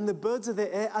field and the birds of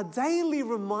the air are daily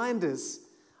reminders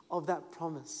of that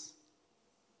promise.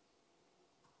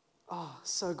 Oh,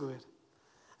 so good.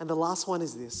 And the last one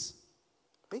is this.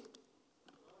 Ready?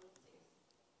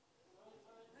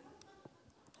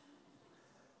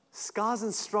 Scars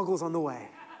and struggles on the way.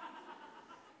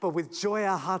 But with joy,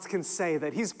 our hearts can say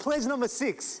that His pledge number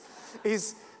 6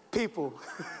 is people.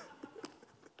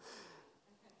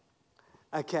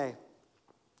 Okay.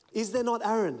 Is there not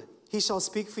Aaron? He shall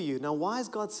speak for you. Now, why is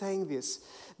God saying this?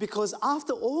 Because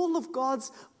after all of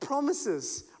God's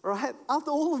promises, right?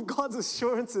 After all of God's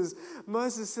assurances,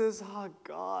 Moses says, oh,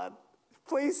 God,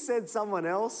 please send someone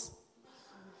else.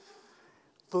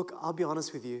 Look, I'll be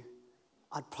honest with you.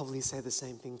 I'd probably say the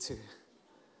same thing too.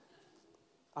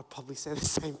 I'd probably say the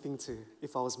same thing too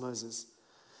if I was Moses.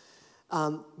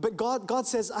 But God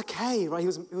says, okay, right? He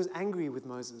was angry with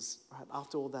Moses, right?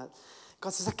 After all that.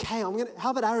 God says, okay,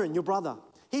 how about Aaron, your brother?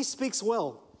 He speaks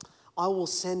well. I will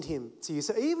send him to you.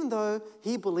 So even though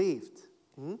he believed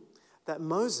that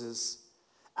Moses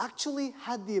actually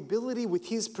had the ability with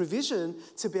his provision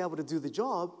to be able to do the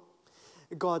job,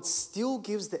 God still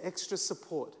gives the extra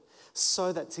support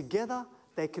so that together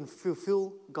they can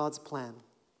fulfill God's plan.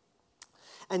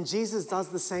 And Jesus does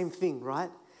the same thing,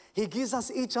 right? He gives us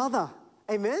each other.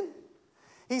 Amen?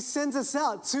 He sends us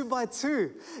out 2 by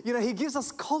 2. He gives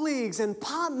us colleagues and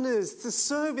partners to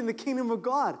serve in the kingdom of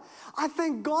God. I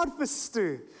thank God for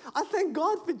Stu. I thank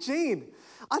God for Jean.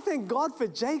 I thank God for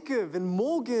Jacob and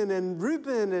Morgan and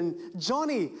Ruben and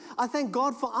Johnny. I thank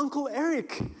God for Uncle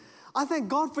Eric. I thank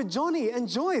God for Johnny and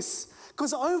Joyce.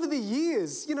 Because over the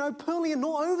years, Pearlie and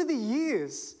Nor, over the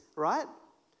years, right?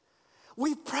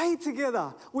 We've prayed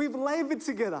together. We've labored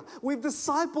together. We've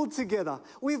discipled together.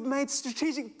 We've made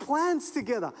strategic plans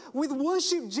together. We've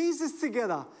worshiped Jesus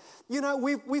together.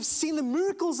 We've seen the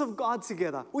miracles of God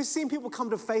together. We've seen people come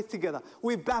to faith together.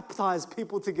 We've baptized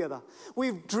people together.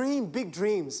 We've dreamed big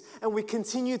dreams, and we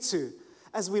continue to.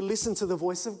 as we listen to the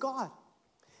voice of God.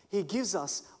 He gives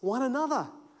us one another.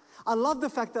 I love the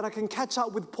fact that I can catch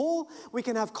up with Paul. We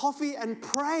can have coffee and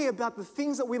pray about the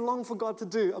things that we long for God to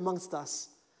do amongst us,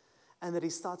 and that he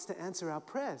starts to answer our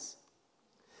prayers.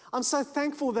 I'm so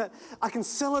thankful that I can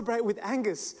celebrate with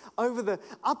Angus over the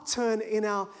upturn in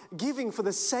our giving for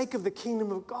the sake of the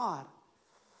kingdom of God.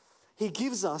 He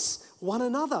gives us one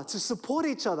another to support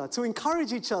each other, to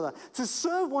encourage each other, to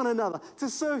serve one another, to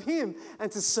serve him,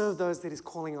 and to serve those that he's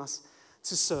calling us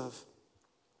to serve.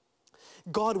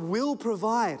 God will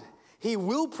provide. He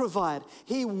will provide.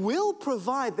 He will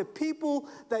provide the people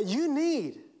that you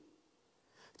need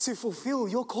to fulfill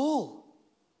your call.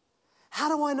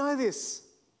 How do I know this?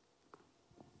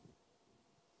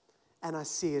 And I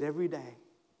see it every day.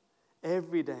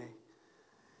 Every day.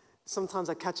 Sometimes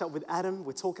I catch up with Adam.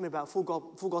 We're talking about Full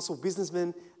Gospel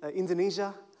Businessmen,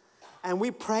 Indonesia. And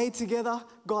we pray together.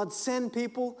 God send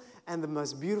people, and the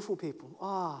most beautiful people.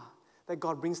 That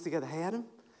God brings together. Hey, Adam,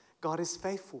 God is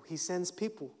faithful. He sends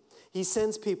people. He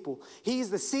sends people. He's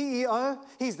the CEO.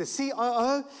 He's the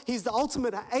COO. He's the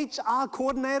ultimate HR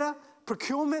coordinator,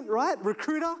 procurement, right?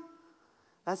 Recruiter.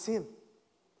 That's him.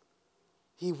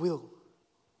 He will.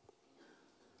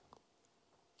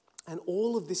 And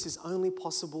all of this is only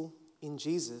possible in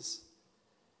Jesus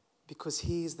because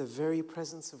he is the very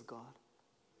presence of God.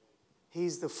 He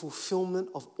is the fulfillment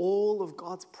of all of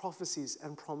God's prophecies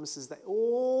and promises. They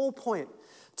all point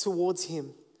towards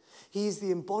him. He is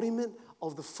the embodiment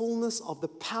of the fullness of the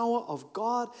power of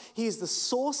God. He is the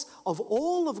source of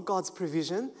all of God's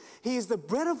provision. He is the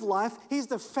bread of life. He's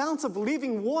the fount of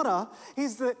living water.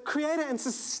 He's the creator and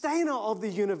sustainer of the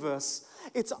universe.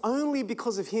 It's only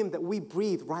because of him that we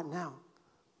breathe right now.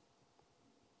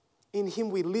 In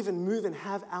him we live and move and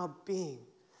have our being.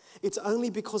 It's only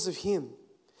because of him,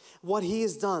 what he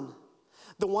has done,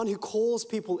 the one who calls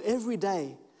people every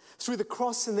day through the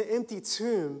cross and the empty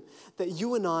tomb, that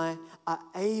you and I are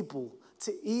able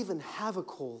to even have a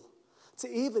call, to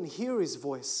even hear his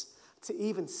voice, to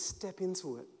even step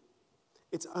into it.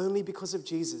 It's only because of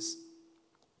Jesus.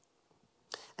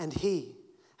 And he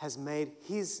has made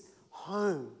his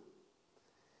home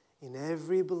in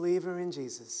every believer in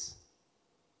Jesus.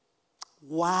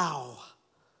 Wow.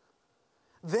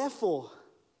 Therefore,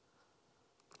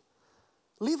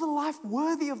 live a life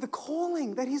worthy of the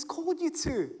calling that he's called you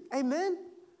to. Amen?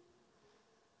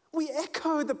 We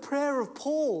echo the prayer of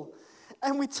Paul,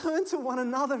 and we turn to one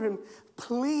another and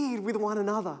plead with one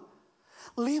another.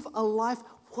 Live a life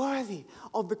worthy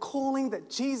of the calling that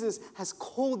Jesus has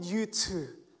called you to.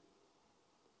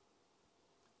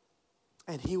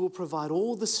 And he will provide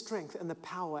all the strength and the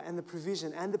power and the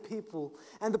provision and the people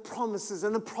and the promises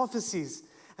and the prophecies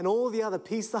and all the other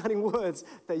peace-starting words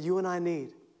that you and I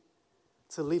need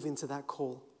to live into that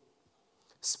call.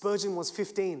 Spurgeon was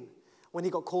 15 when he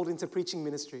got called into preaching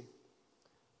ministry.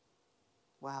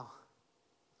 Wow.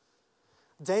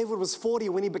 David was 40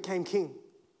 when he became king.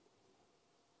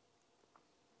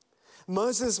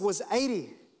 Moses was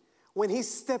 80 when he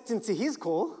stepped into his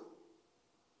call.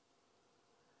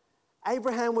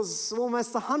 Abraham was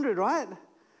almost 100, right?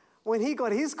 When he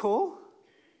got his call.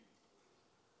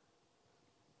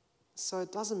 So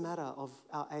it doesn't matter of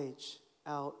our age,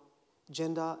 our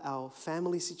gender, our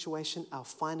family situation, our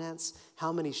finance,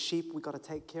 how many sheep we got to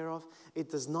take care of. It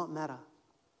does not matter.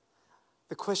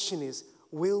 The question is,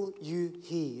 will you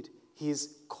heed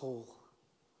his call?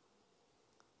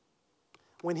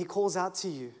 When he calls out to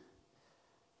you,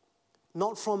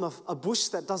 not from a bush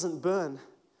that doesn't burn,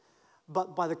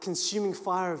 but by the consuming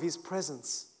fire of his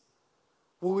presence,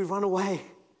 will we run away?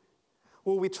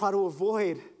 Will we try to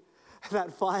avoid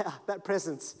that fire, that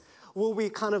presence? Will we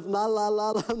kind of, no,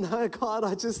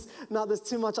 God, there's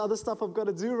too much other stuff I've got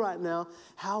to do right now.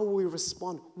 How will we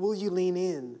respond? Will you lean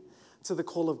in to the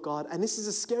call of God? And this is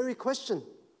a scary question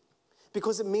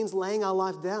because it means laying our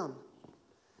life down.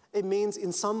 It means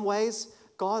in some ways,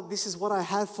 God, this is what I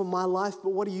have for my life,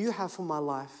 but what do you have for my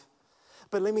life?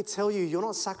 But let me tell you, you're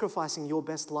not sacrificing your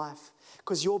best life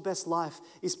because your best life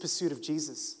is pursuit of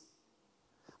Jesus.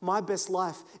 My best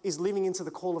life is living into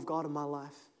the call of God in my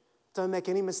life. Don't make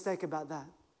any mistake about that.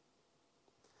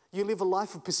 You live a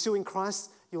life of pursuing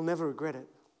Christ, you'll never regret it.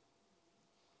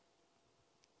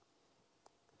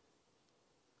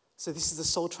 So this is the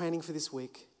soul training for this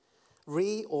week.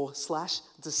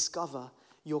 Discover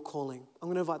your calling. I'm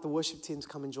going to invite the worship team to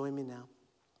come and join me now.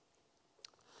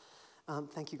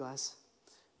 Thank you, guys.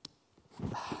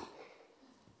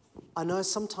 I know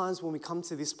sometimes when we come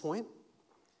to this point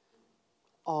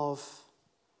of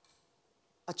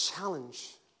a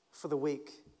challenge for the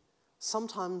week,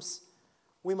 sometimes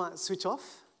we might switch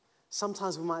off.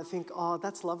 Sometimes we might think, oh,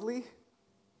 that's lovely.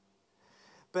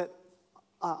 But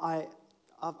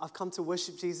I've come to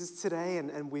worship Jesus today,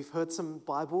 and we've heard some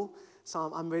Bible,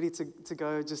 so I'm ready to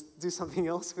go just do something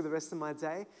else for the rest of my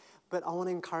day. But I want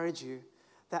to encourage you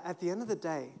that at the end of the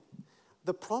day,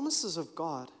 the promises of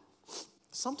God,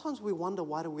 sometimes we wonder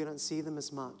why we don't see them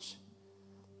as much.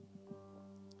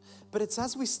 But it's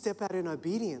as we step out in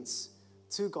obedience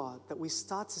to God that we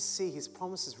start to see His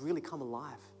promises really come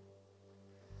alive.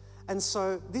 And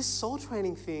so this soul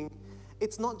training thing,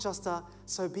 it's not just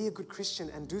so be a good Christian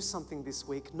and do something this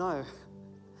week. No.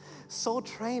 Soul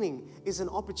training is an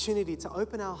opportunity to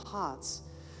open our hearts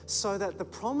so that the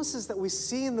promises that we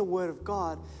see in the Word of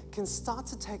God can start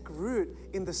to take root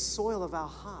in the soil of our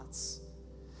hearts.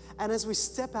 And as we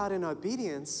step out in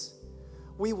obedience,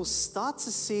 we will start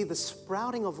to see the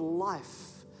sprouting of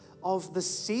life, of the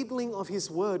seedling of His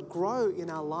Word grow in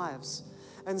our lives.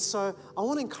 And so I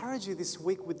want to encourage you this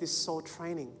week with this soul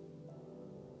training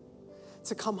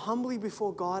to come humbly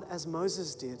before God as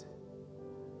Moses did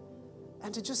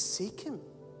and to just seek Him,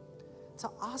 to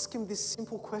ask Him this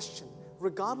simple question,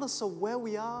 regardless of where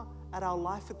we are at our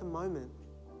life at the moment.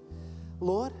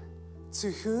 Lord,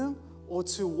 to whom or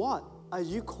to what are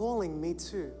you calling me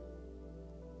to?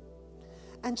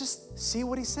 And just see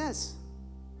what He says.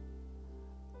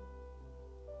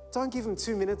 Don't give Him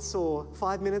 2 minutes or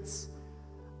 5 minutes,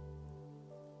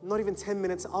 not even 10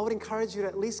 minutes. I would encourage you to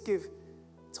at least give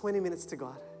 20 minutes to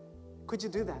God. Could you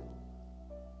do that?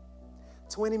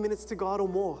 20 minutes to God or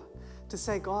more, to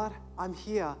say, God, I'm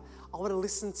here. I want to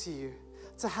listen to you.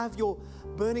 To have your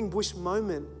burning bush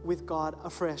moment with God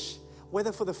afresh,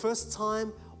 whether for the first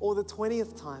time or the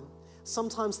 20th time.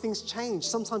 Sometimes things change.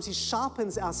 Sometimes He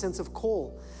sharpens our sense of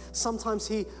call. Sometimes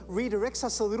He redirects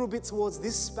us a little bit towards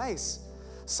this space.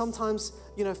 Sometimes,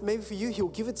 maybe for you, He'll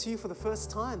give it to you for the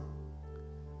first time.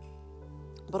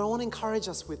 But I want to encourage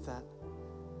us with that,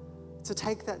 to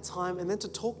take that time and then to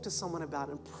talk to someone about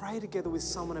it and pray together with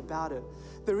someone about it.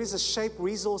 There is a Shape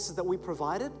resources that we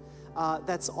provided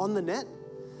that's on the net.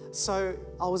 So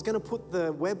I was going to put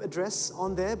the web address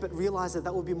on there, but realized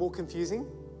that would be more confusing.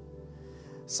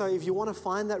 So if you want to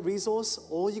find that resource,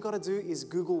 all you got to do is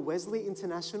Google Wesley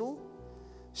International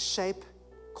Shape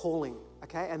Calling,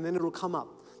 okay? And then it'll come up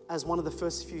as one of the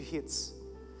first few hits.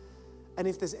 And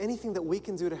if there's anything that we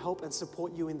can do to help and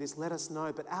support you in this, let us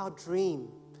know. But our dream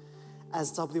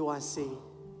as WIC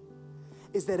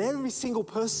is that every single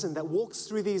person that walks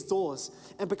through these doors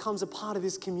and becomes a part of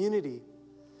this community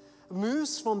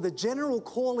moves from the general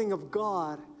calling of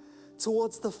God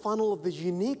towards the funnel of the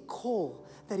unique call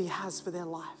that He has for their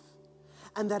life.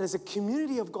 And that as a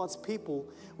community of God's people,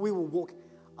 we will walk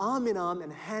arm in arm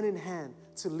and hand in hand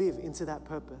to live into that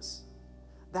purpose.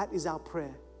 That is our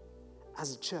prayer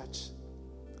as a church.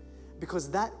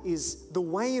 Because that is the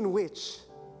way in which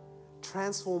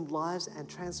transformed lives and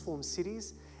transformed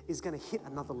cities is going to hit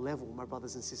another level, my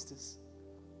brothers and sisters.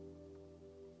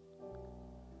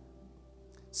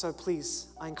 So please,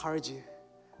 I encourage you,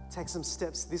 take some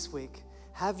steps this week.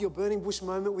 Have your burning bush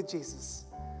moment with Jesus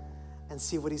and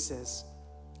see what He says.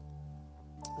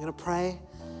 I'm going to pray.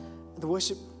 The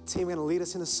worship team are going to lead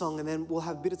us in a song, and then we'll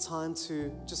have a bit of time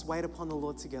to just wait upon the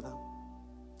Lord together.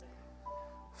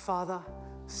 Father,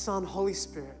 Son, Holy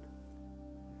Spirit,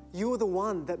 You are the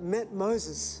one that met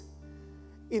Moses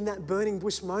in that burning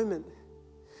bush moment.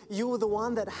 You were the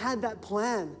one that had that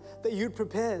plan that You'd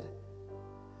prepared.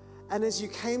 And as You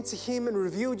came to him and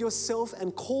revealed Yourself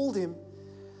and called him,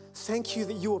 thank You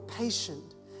that You were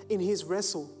patient in his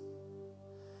wrestle.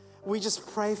 We just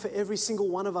pray for every single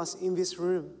one of us in this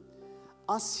room,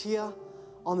 us here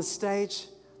on the stage,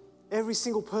 every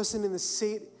single person in the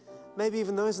seat, maybe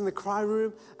even those in the cry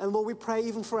room. And Lord, we pray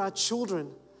even for our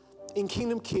children in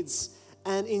Kingdom Kids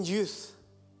and in youth.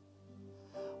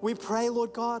 We pray,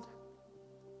 Lord God,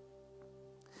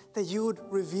 that You would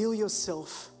reveal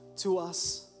Yourself to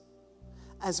us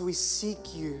as we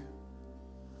seek You.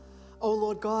 Oh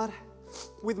Lord God,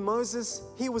 with Moses,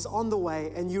 he was on the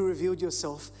way and You revealed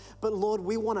Yourself. But Lord,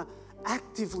 we want to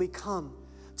actively come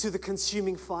to the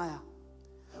consuming fire.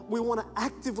 We want to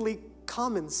actively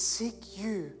come and seek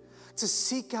You, to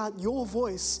seek out Your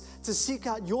voice, to seek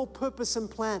out Your purpose and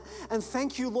plan. And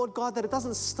thank You, Lord God, that it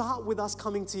doesn't start with us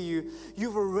coming to You.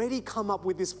 You've already come up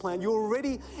with this plan. You're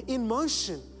already in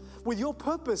motion with Your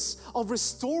purpose of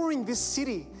restoring this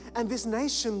city and this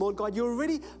nation, Lord God. You're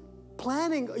already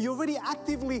planning, you're already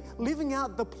actively living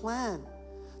out the plan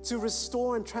to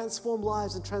restore and transform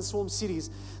lives and transform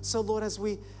cities. So Lord, as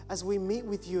we meet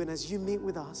with You and as You meet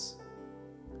with us,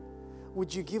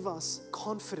 would You give us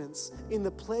confidence in the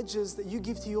pledges that You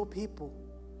give to Your people,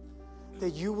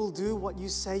 that You will do what You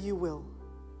say You will.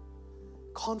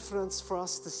 Confidence for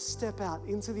us to step out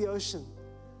into the ocean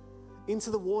into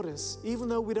the waters, even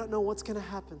though we don't know what's going to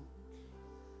happen.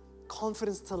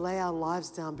 Confidence to lay our lives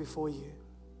down before you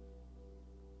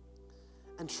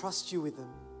and trust you with them.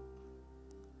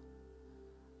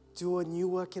 Do a new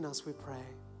work in us, we pray.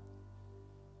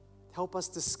 Help us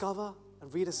discover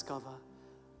and rediscover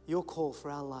your call for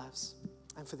our lives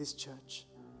and for this church.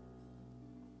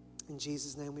 In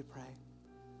Jesus' name we pray.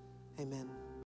 Amen.